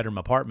rent a 2-bedroom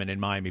apartment in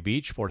Miami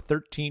Beach for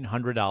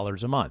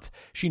 $1,300 a month.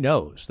 She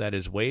knows that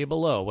is way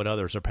below what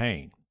others are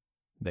paying.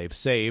 They've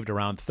saved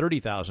around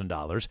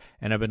 $30,000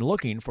 and have been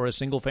looking for a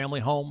single-family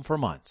home for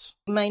months.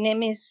 My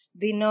name is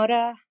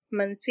Denora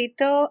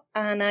Mancito,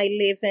 and I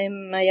live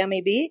in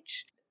Miami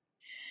Beach.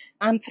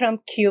 I'm from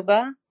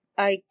Cuba.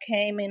 I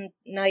came in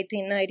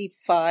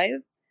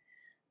 1995,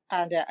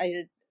 and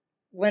I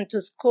went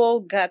to school,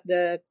 got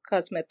the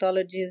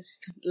cosmetologist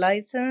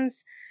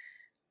license.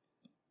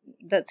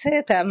 That's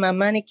it. I'm a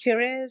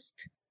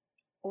manicurist.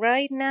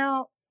 Right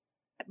now,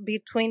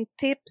 between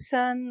tips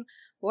and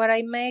what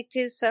I make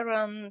is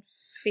around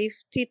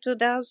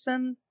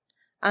 $52,000,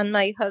 and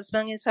my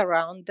husband is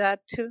around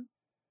that too.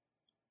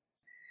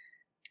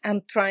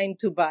 I'm trying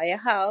to buy a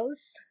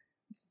house.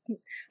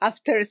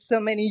 After so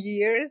many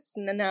years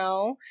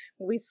now,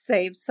 we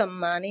saved some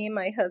money,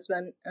 my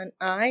husband and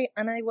I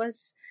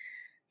was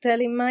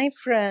telling my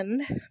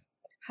friend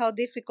how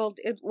difficult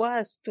it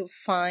was to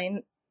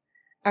find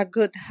a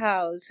good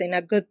house in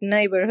a good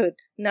neighborhood.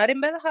 Not in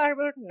Bell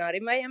Harbor, not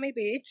in Miami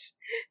Beach,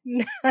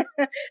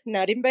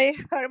 not in Bay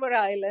Harbor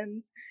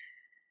Islands,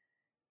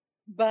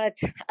 but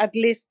at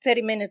least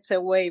 30 minutes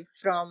away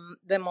from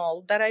the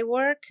mall that I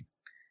work.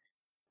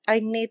 I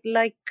need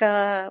like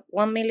 $1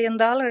 million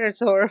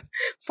or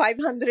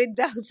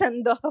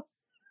 $500,000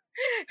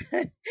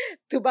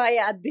 to buy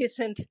a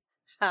decent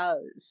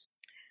house.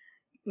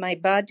 My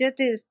budget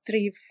is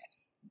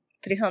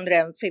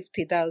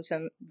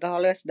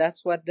 $350,000.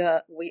 That's what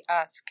we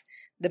ask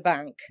the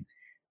bank.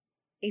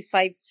 If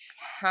I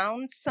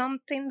found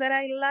something that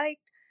I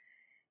liked,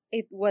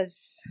 it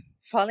was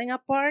falling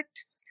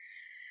apart.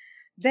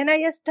 Then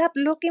I stopped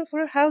looking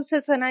for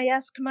houses, and I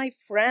asked my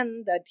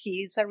friend that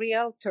he is a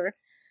realtor,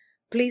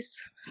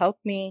 please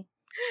help me.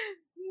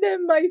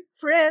 Then my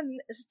friend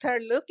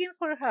started looking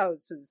for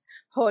houses.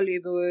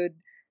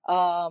 Hollywood,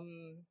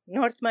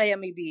 North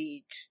Miami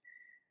Beach,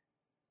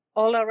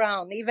 all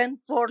around, even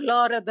Fort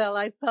Lauderdale.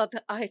 I thought,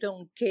 I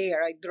don't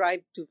care. I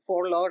drive to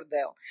Fort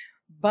Lauderdale.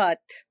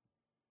 But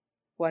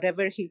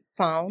whatever he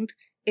found,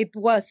 it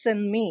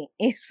wasn't me.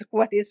 It's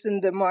what is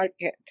in the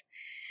market.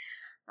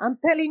 I'm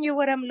telling you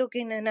what I'm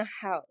looking in a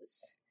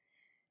house.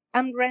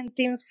 I'm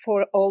renting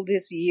for all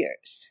these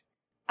years.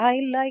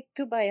 I like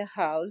to buy a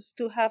house,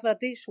 to have a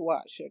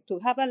dishwasher, to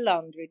have a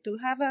laundry, to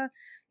have a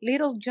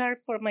little jar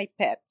for my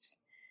pets.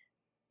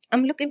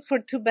 I'm looking for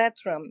 2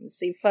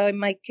 bedrooms. If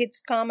my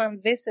kids come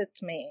and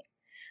visit me,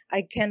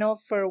 I can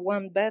offer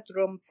 1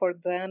 bedroom for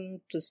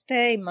them to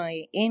stay.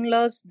 My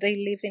in-laws, they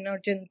live in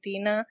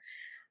Argentina.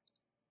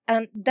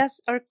 And that's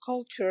our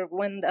culture.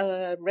 When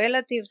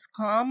relatives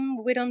come,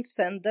 we don't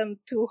send them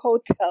to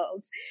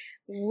hotels.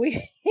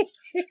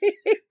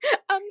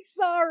 I'm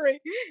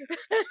sorry.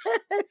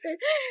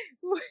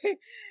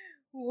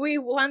 we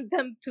want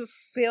them to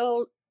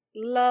feel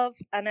love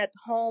and at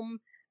home.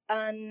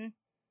 And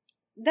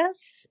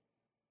that's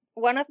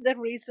one of the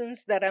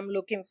reasons that I'm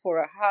looking for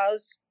a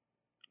house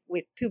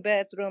with 2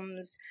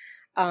 bedrooms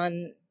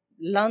and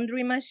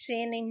laundry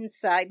machine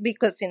inside.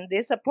 Because in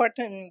this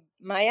apartment in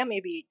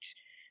Miami Beach,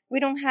 we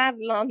don't have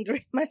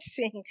laundry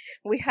machine.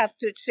 We have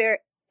to share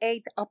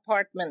 8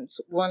 apartments,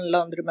 1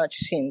 laundry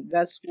machine.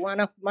 That's one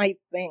of my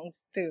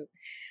things too.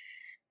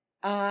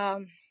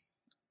 Feel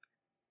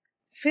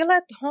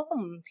at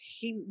home.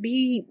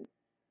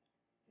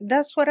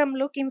 That's what I'm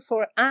looking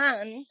for.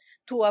 And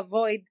to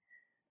avoid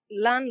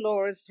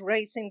landlords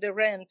raising the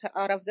rent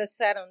out of the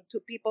sudden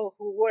to people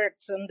who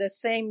works on the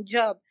same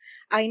job.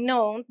 I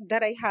know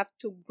that I have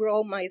to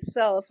grow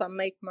myself and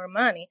make more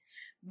money,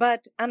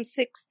 but I'm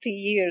 60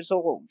 years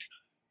old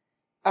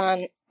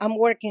and I'm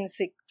working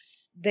 6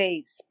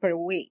 days per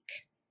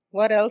week.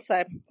 What else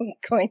I'm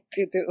going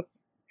to do?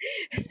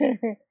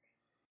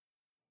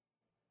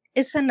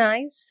 It's a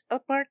nice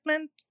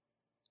apartment.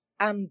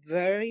 I'm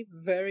very,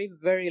 very,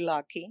 very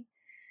lucky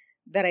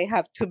that I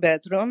have 2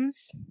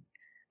 bedrooms.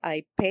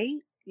 I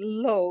pay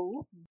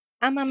low.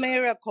 I'm a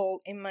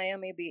miracle in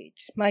Miami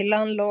Beach. My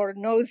landlord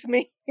knows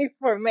me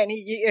for many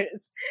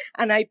years,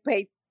 and I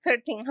pay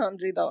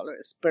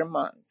 $1,300 per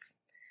month.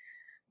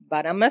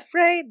 But I'm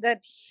afraid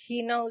that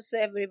he knows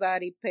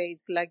everybody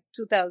pays like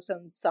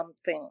 $2,000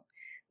 something,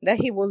 that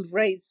he will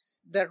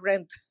raise the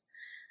rent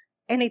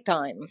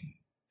anytime.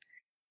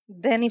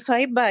 Then if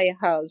I buy a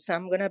house,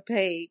 I'm going to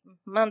pay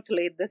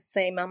monthly the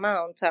same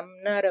amount.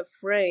 I'm not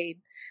afraid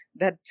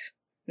that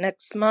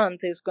next month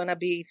is going to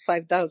be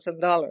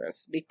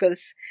 $5,000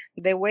 because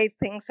the way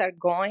things are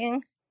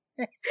going,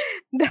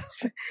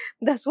 that's,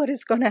 that's what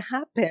is going to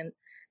happen.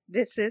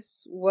 This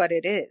is what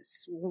it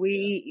is.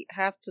 We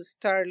have to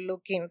start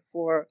looking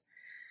for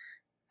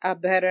a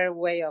better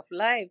way of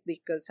life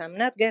because I'm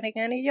not getting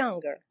any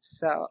younger.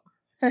 So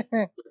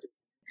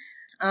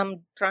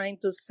I'm trying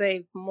to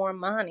save more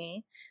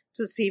money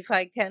to see if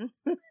I can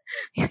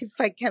if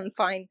I can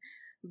find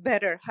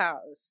better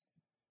house.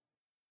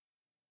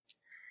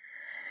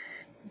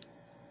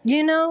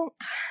 You know,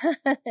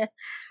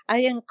 I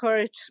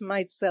encourage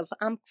myself.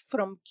 I'm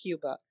from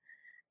Cuba,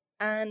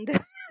 and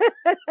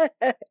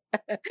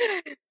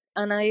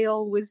and I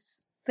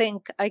always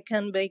think I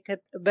can make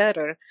it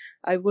better.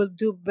 I will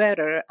do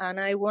better, and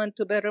I want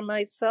to better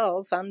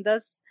myself, and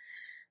that's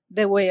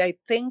the way I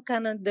think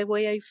and the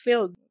way I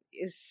feel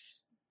is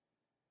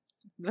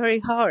very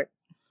hard.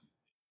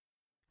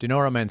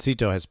 Dinora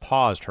Mancito has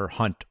paused her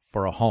hunt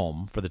for a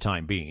home for the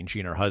time being. She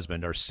and her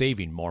husband are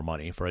saving more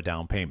money for a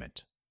down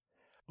payment.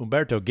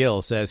 Humberto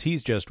Gil says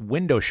he's just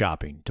window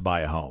shopping to buy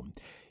a home.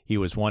 He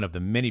was one of the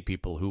many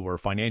people who were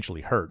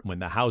financially hurt when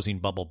the housing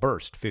bubble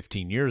burst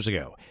 15 years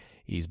ago.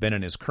 He's been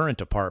in his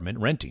current apartment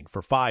renting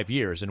for 5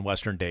 years in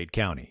Western Dade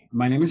County.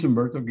 My name is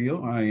Humberto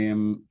Gil. I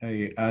am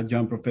an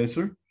adjunct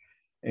professor,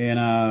 and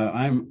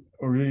I'm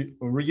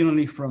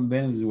originally from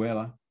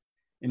Venezuela,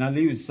 and I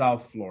live in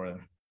South Florida.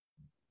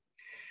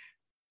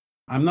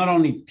 I'm not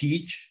only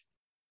teach,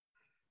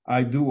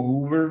 I do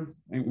Uber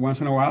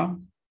once in a while,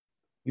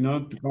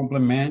 to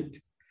complement.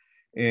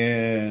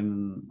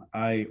 And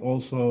I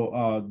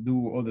also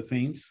do other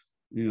things.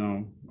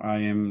 I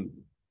am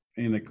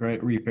in the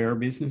credit repair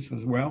business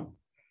as well.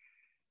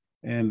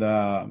 And,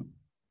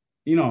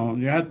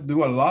 you have to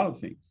do a lot of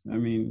things. I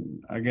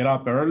mean, I get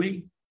up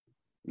early,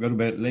 go to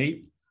bed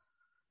late,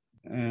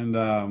 and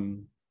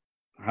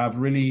have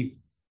really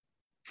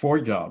 4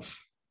 jobs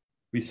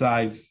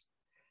besides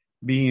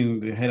being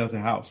the head of the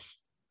house.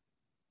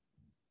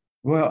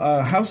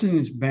 Well, housing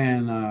has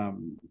been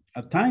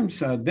at times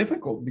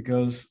difficult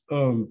because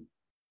I'm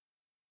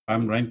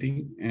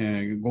renting and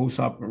it goes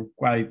up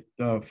quite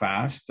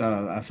fast.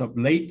 As of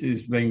late,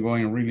 it's been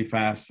going really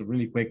fast,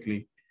 really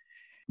quickly.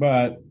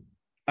 But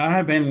I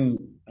have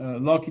been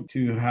lucky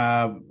to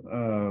have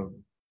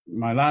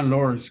my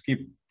landlord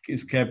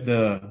kept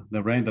the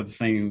rent at the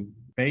same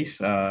pace.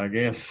 I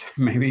guess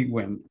maybe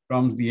when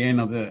comes the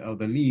end of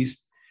the lease,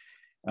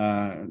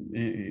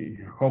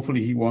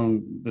 hopefully he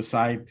won't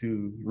decide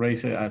to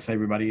raise it as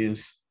everybody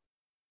is.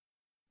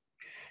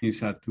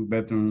 It's a 2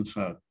 bedrooms,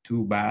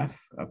 2 bath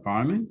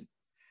apartment.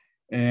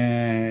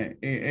 And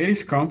it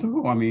is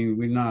comfortable. I mean,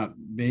 we're not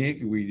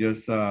big. We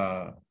just,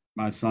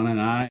 my son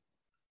and I,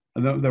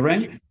 the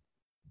rent,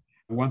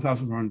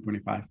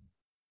 $1,425.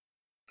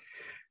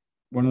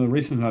 One of the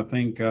reasons I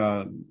think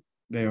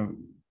they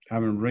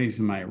haven't raised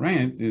my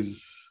rent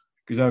is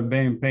because I've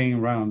been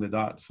paying right on the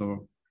dot.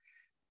 So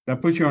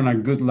that puts you on a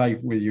good life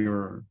with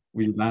your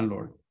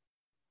landlord.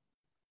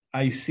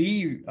 I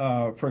see,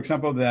 for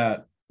example,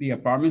 that the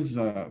apartments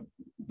that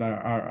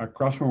are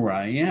across from where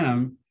I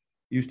am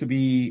used to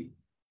be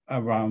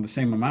around the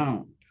same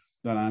amount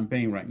that I'm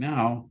paying right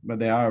now, but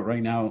they are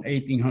right now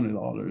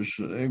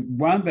 $1,800.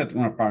 1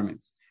 bedroom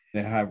apartments.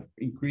 They have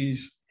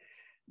increased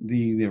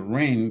the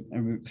rent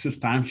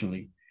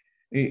substantially.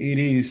 It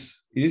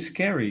is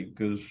scary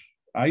because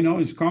I know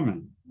it's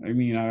coming. I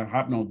mean, I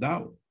have no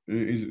doubt.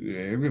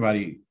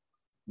 Everybody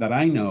that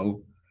I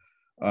know,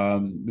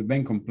 they've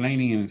been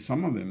complaining, and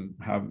some of them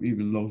have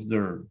even lost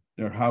their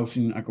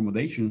housing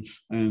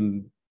accommodations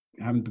and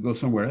having to go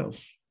somewhere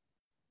else.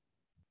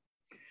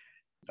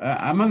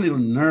 I'm a little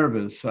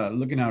nervous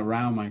looking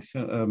around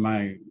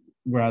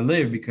where I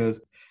live because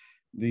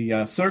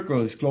the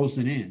circle is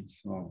closing in.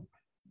 So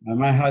I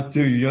might have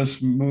to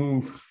just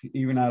move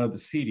even out of the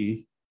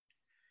city.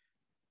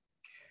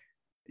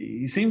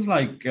 It seems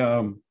like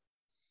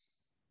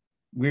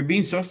we're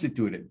being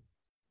substituted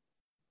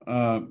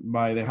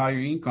by the higher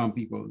income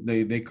people.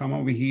 They come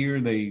over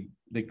here, they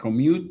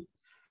commute,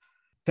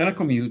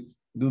 telecommute,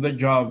 do their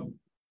job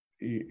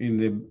in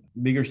the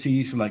bigger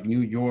cities like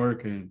New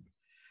York and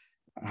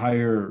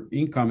higher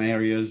income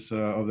areas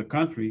of the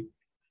country.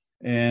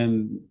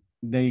 And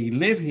they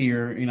live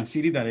here in a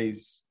city that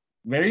is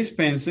very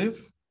expensive,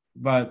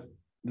 but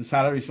the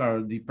salaries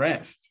are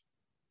depressed.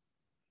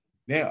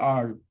 They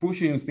are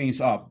pushing things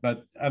up,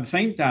 but at the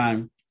same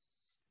time,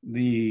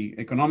 the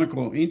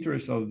economical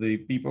interests of the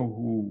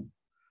people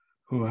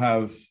who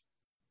have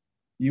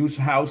used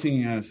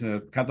housing as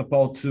a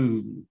catapult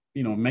to,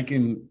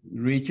 making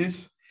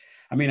riches.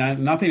 I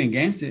mean, nothing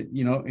against it,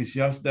 it's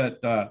just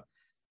that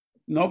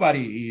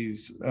nobody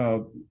is,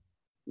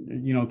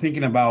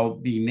 thinking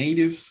about the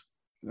natives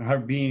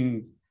have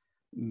been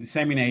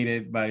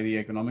disseminated by the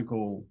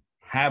economical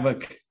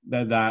havoc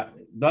that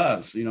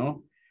does,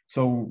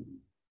 So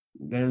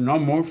there are no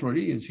more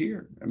Floridians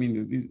here. I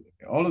mean,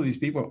 all of these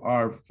people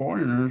are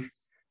foreigners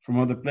from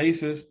other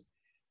places.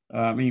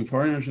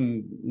 Foreigners,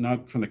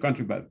 not from the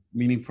country, but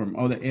meaning from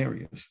other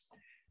areas.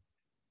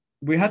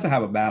 We have to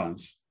have a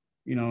balance.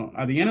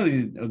 At the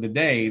end of the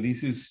day,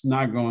 this is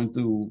not going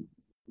to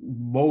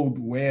bode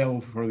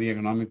well for the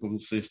economical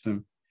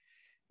system.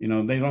 They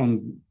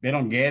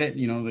don't get it.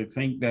 They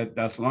think that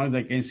as long as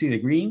they can see the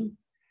green,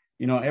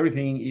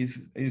 everything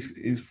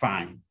is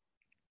fine.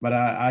 But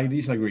I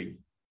disagree.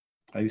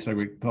 I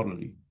disagree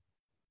totally.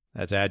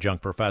 That's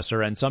adjunct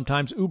professor and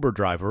sometimes Uber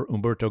driver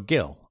Humberto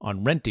Gil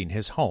on renting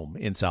his home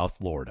in South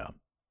Florida.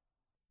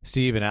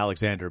 Steve and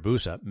Alexander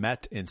Busa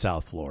met in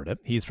South Florida.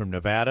 He's from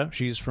Nevada.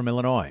 She's from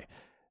Illinois.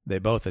 They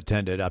both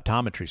attended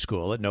optometry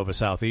school at Nova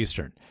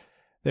Southeastern.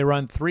 They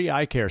run 3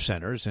 eye care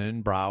centers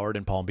in Broward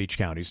and Palm Beach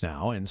counties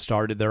now and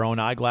started their own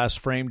eyeglass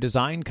frame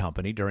design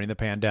company during the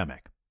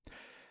pandemic.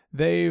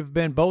 They've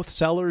been both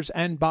sellers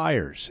and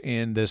buyers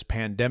in this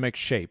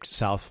pandemic-shaped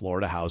South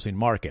Florida housing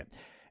market.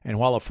 And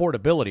while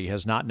affordability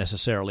has not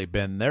necessarily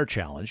been their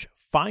challenge,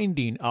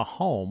 finding a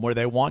home where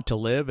they want to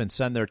live and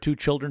send their 2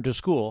 children to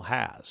school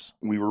has.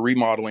 We were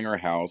remodeling our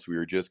house. We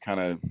were just kind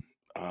of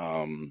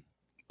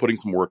putting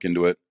some work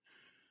into it.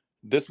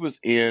 This was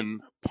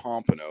in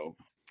Pompano.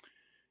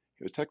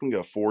 It was technically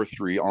a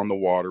 4-3 on the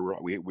water.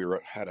 We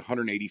had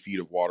 180 feet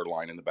of water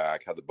line in the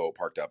back, had the boat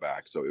parked out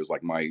back. So it was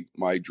like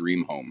my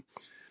dream home.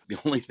 The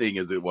only thing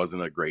is it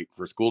wasn't a great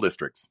for school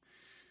districts.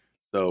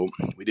 So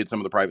we did some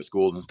of the private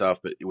schools and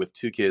stuff, but with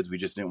 2 kids, we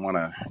just didn't want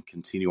to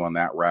continue on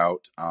that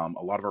route. A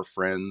lot of our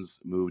friends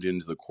moved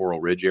into the Coral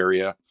Ridge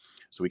area.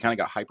 So we kind of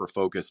got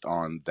hyper-focused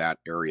on that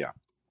area.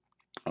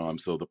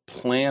 So the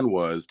plan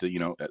was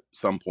to, at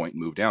some point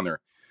move down there.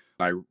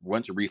 I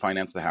went to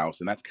refinance the house,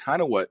 and that's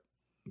kind of what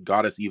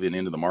got us even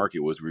into the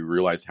market was we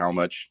realized how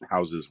much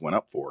houses went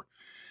up for.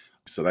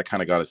 So that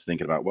kind of got us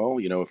thinking about, well,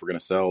 if we're going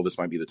to sell, this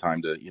might be the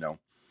time to,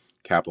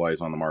 capitalize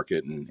on the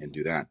market and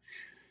do that.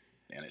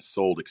 And it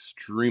sold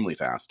extremely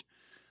fast,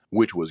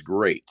 which was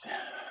great.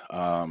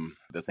 At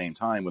the same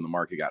time, when the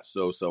market got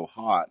so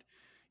hot,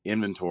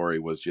 inventory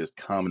was just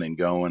coming and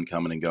going.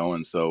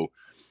 So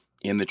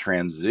in the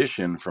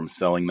transition from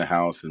selling the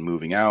house and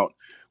moving out,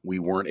 we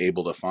weren't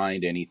able to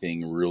find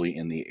anything really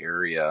in the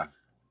area.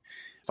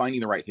 Finding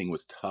the right thing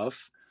was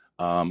tough.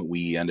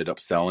 We ended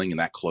up selling, and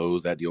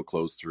that deal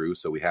closed through.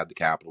 So we had the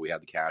capital, we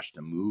had the cash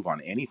to move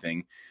on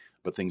anything,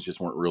 but things just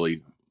weren't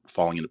really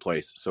falling into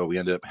place. So we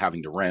ended up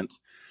having to rent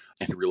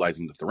and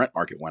realizing that the rent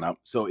market went up.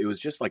 So it was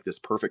just like this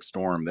perfect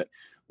storm that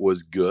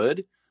was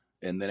good.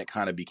 And then it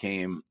kind of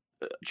became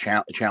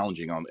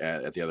challenging on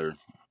the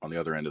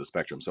other end of the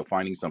spectrum. So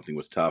finding something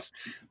was tough.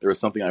 There was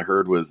something I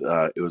heard was,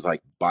 it was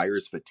like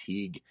buyer's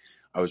fatigue.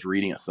 I was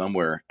reading it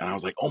somewhere and I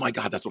was like, oh my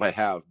God, that's what I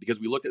have. Because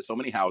we looked at so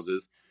many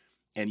houses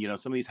and,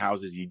 some of these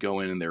houses you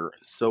go in and they're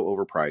so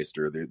overpriced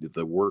or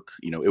the work,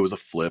 it was a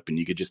flip and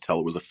you could just tell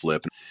it was a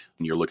flip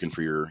and you're looking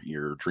for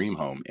your dream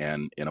home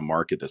and in a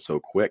market that's so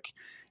quick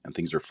and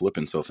things are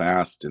flipping so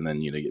fast. And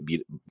then, you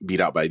get beat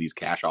out by these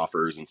cash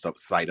offers and stuff,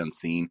 sight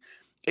unseen.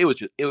 It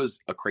was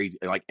a crazy,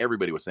 like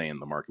everybody was saying,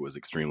 the market was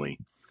extremely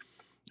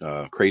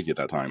crazy at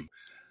that time.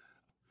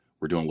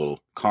 We're doing a little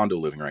condo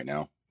living right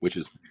now, which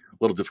is a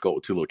little difficult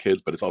with 2 little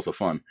kids, but it's also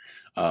fun.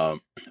 At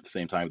the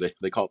same time,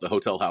 they call it the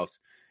hotel house.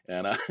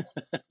 And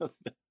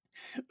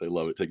they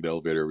love it, taking the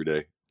elevator every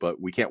day.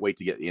 But we can't wait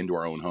to get into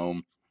our own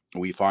home.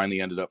 We finally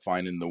ended up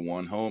finding the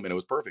one home, and it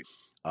was perfect.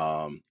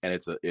 And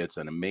it's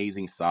an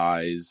amazing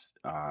size.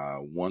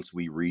 Once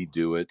we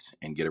redo it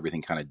and get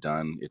everything kind of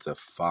done, it's a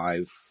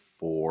 5-4.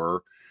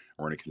 We're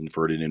going to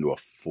convert it into a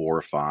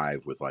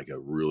 4-5 with like a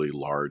really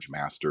large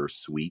master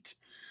suite,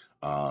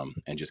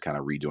 and just kind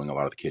of redoing a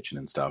lot of the kitchen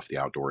and stuff, the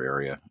outdoor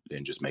area,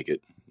 and just make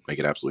it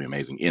absolutely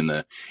amazing in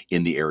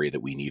the area that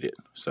we need it.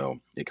 So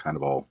it kind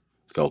of all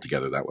fell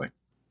together that way.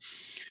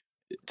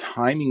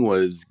 Timing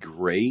was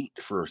great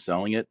for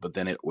selling it, but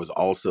then it was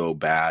also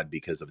bad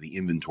because of the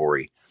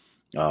inventory.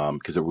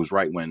 Because it was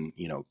right when,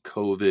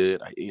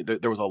 COVID,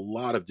 there was a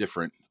lot of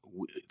different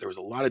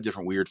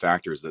weird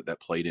factors that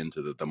played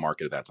into the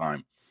market at that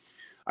time.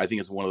 I think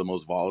it's one of the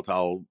most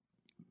volatile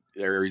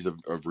areas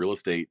of real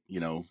estate,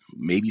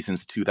 maybe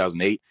since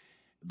 2008.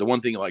 The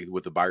one thing, like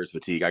with the buyer's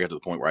fatigue, I got to the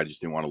point where I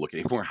just didn't want to look at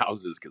any more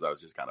houses because I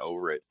was just kind of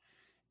over it.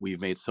 We've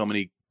made so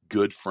many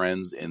good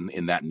friends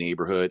in that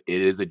neighborhood.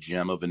 It is a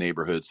gem of a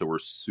neighborhood, so we're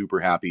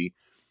super happy.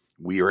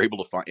 We are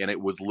able to find, and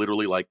it was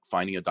literally like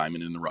finding a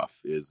diamond in the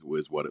rough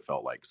was what it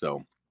felt like.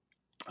 So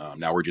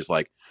now we're just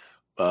like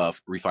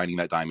refining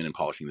that diamond and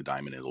polishing the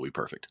diamond. It'll be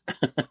perfect.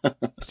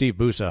 Steve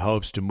Busa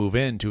hopes to move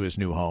into his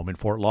new home in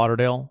Fort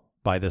Lauderdale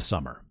by this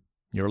summer.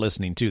 You're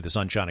listening to The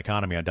Sunshine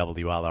Economy on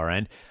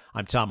WLRN.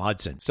 I'm Tom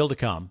Hudson. Still to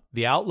come,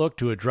 the outlook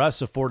to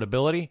address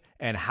affordability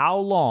and how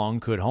long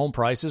could home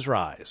prices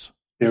rise.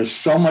 There's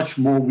so much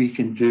more we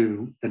can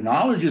do. The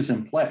knowledge is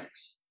in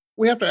place.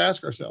 We have to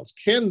ask ourselves,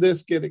 can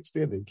this get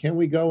extended? Can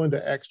we go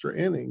into extra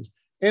innings?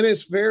 And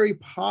it's very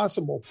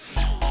possible.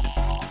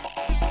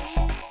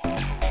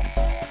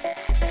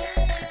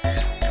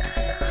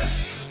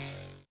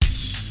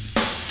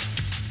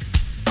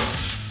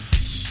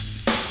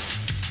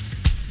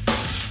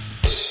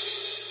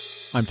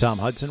 I'm I'm Tom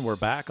Hudson. We're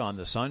back on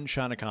the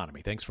Sunshine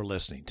Economy. Thanks for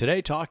listening.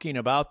 Today, talking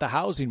about the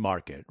housing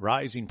market,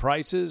 rising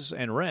prices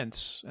and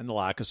rents, and the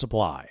lack of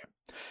supply.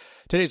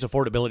 Today's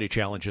affordability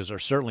challenges are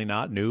certainly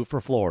not new for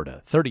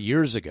Florida. 30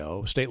 years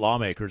ago, state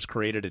lawmakers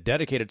created a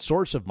dedicated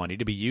source of money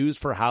to be used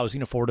for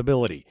housing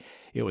affordability.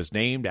 It was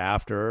named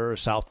after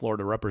South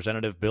Florida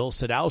Representative Bill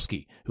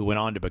Sadowski, who went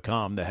on to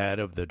become the head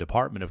of the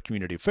Department of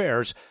Community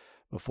Affairs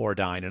before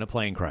dying in a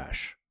plane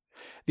crash.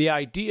 The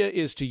idea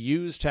is to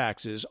use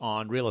taxes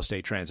on real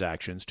estate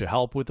transactions to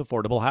help with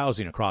affordable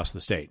housing across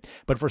the state.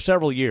 But for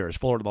several years,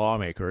 Florida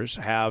lawmakers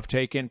have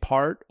taken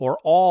part or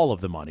all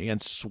of the money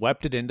and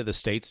swept it into the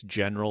state's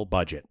general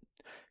budget.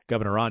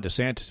 Governor Ron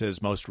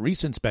DeSantis' most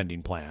recent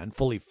spending plan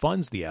fully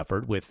funds the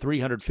effort with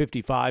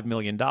 $355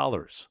 million.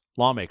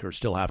 Lawmakers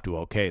still have to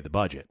okay the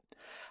budget.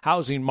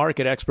 Housing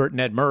market expert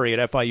Ned Murray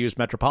at FIU's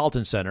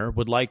Metropolitan Center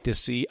would like to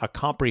see a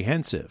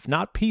comprehensive,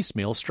 not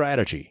piecemeal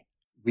strategy.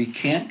 We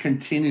can't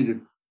continue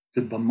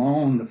to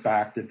bemoan the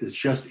fact that there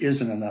just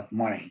isn't enough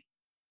money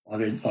or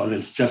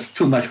there's just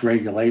too much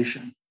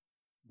regulation.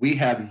 We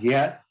have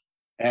yet,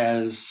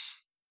 as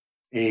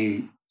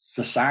a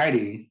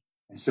society,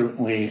 and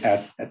certainly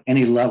at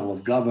any level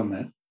of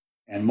government,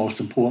 and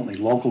most importantly,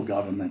 local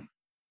government,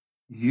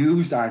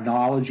 used our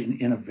knowledge and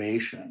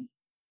innovation.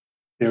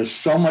 There's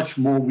so much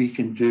more we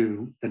can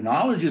do. The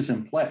knowledge is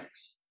in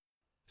place.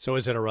 So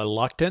is it a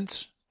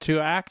reluctance to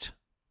act?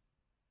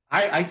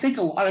 I think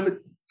a lot of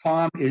it,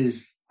 Tom,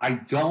 is I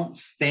don't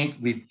think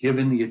we've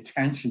given the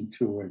attention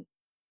to it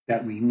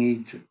that we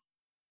need to,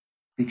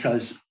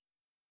 because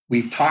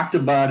we've talked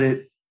about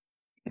it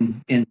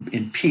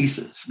in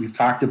pieces. We've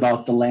talked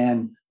about the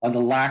land or the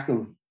lack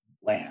of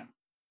land,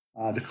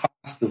 the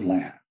cost of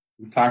land.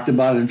 We've talked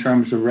about it in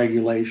terms of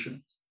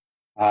regulations.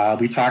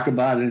 We talk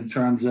about it in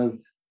terms of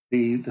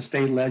the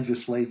state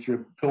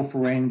legislature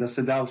pilfering the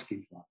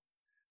Sadowski fund.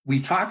 We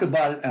talk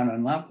about it on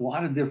a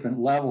lot of different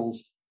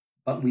levels,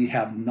 but we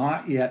have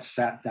not yet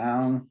sat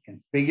down and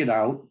figured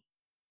out,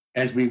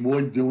 as we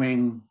would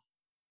doing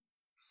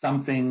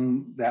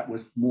something that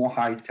was more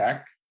high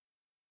tech.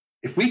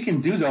 If we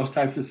can do those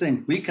types of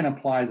things, we can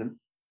apply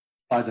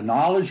the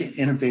knowledge and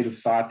innovative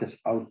thought that's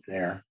out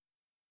there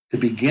to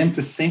begin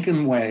to think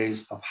in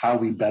ways of how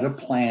we better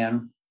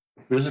plan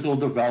the physical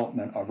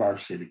development of our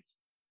cities.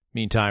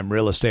 Meantime,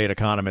 real estate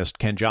economist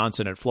Ken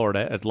Johnson at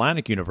Florida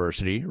Atlantic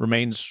University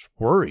remains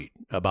worried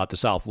about the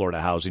South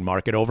Florida housing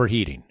market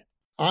overheating.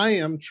 I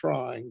am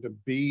trying to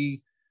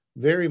be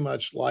very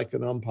much like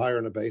an umpire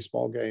in a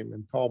baseball game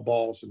and call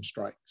balls and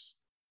strikes,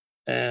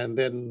 and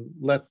then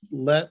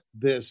let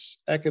this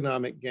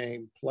economic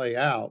game play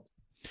out.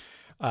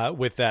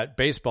 With that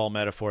baseball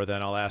metaphor,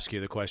 then I'll ask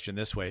you the question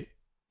this way.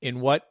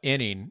 In what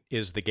inning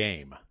is the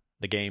game?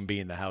 The game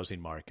being the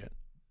housing market.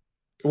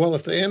 Well,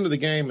 if the end of the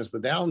game is the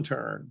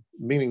downturn,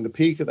 meaning the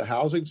peak of the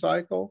housing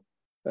cycle,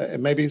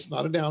 and maybe it's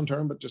not a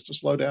downturn, but just a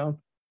slowdown,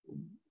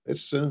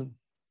 it's soon.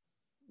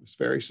 It's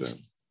very soon.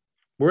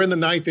 We're in the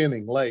ninth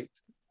inning, late.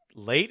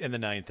 Late in the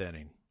ninth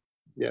inning.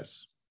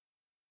 Yes.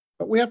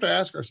 But we have to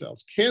ask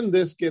ourselves, can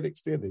this get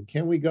extended?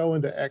 Can we go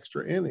into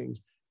extra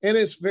innings? And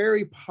it's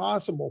very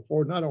possible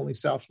for not only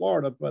South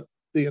Florida, but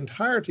the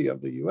entirety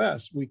of the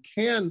U.S. We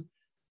can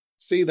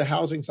see the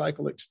housing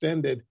cycle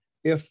extended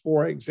if,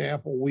 for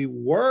example, we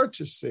were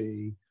to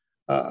see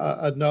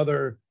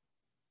another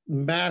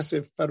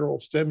massive federal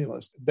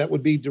stimulus that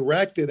would be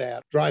directed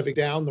at driving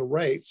down the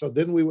rate. So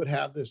then we would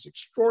have this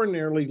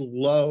extraordinarily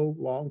low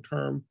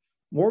long-term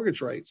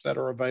mortgage rates that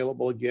are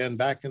available again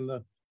back in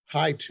the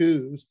high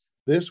twos.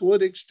 This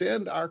would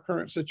extend our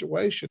current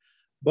situation,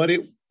 but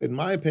it, in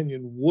my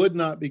opinion, would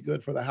not be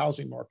good for the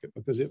housing market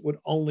because it would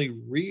only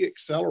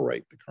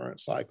re-accelerate the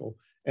current cycle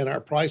and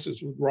our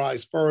prices would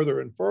rise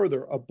further and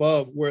further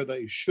above where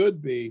they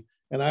should be.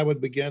 And I would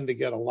begin to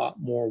get a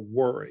lot more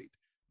worried.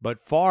 But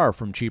far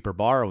from cheaper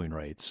borrowing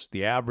rates,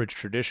 the average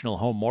traditional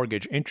home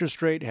mortgage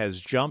interest rate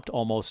has jumped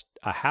almost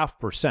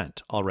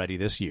 0.5% already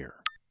this year.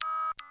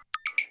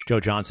 Joe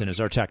Johnson is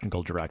our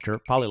technical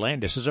director. Polly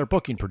Landis is our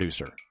booking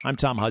producer. I'm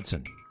Tom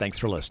Hudson. Thanks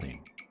for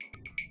listening.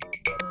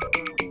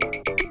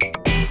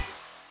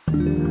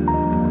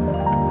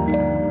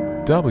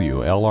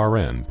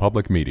 WLRN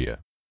Public Media.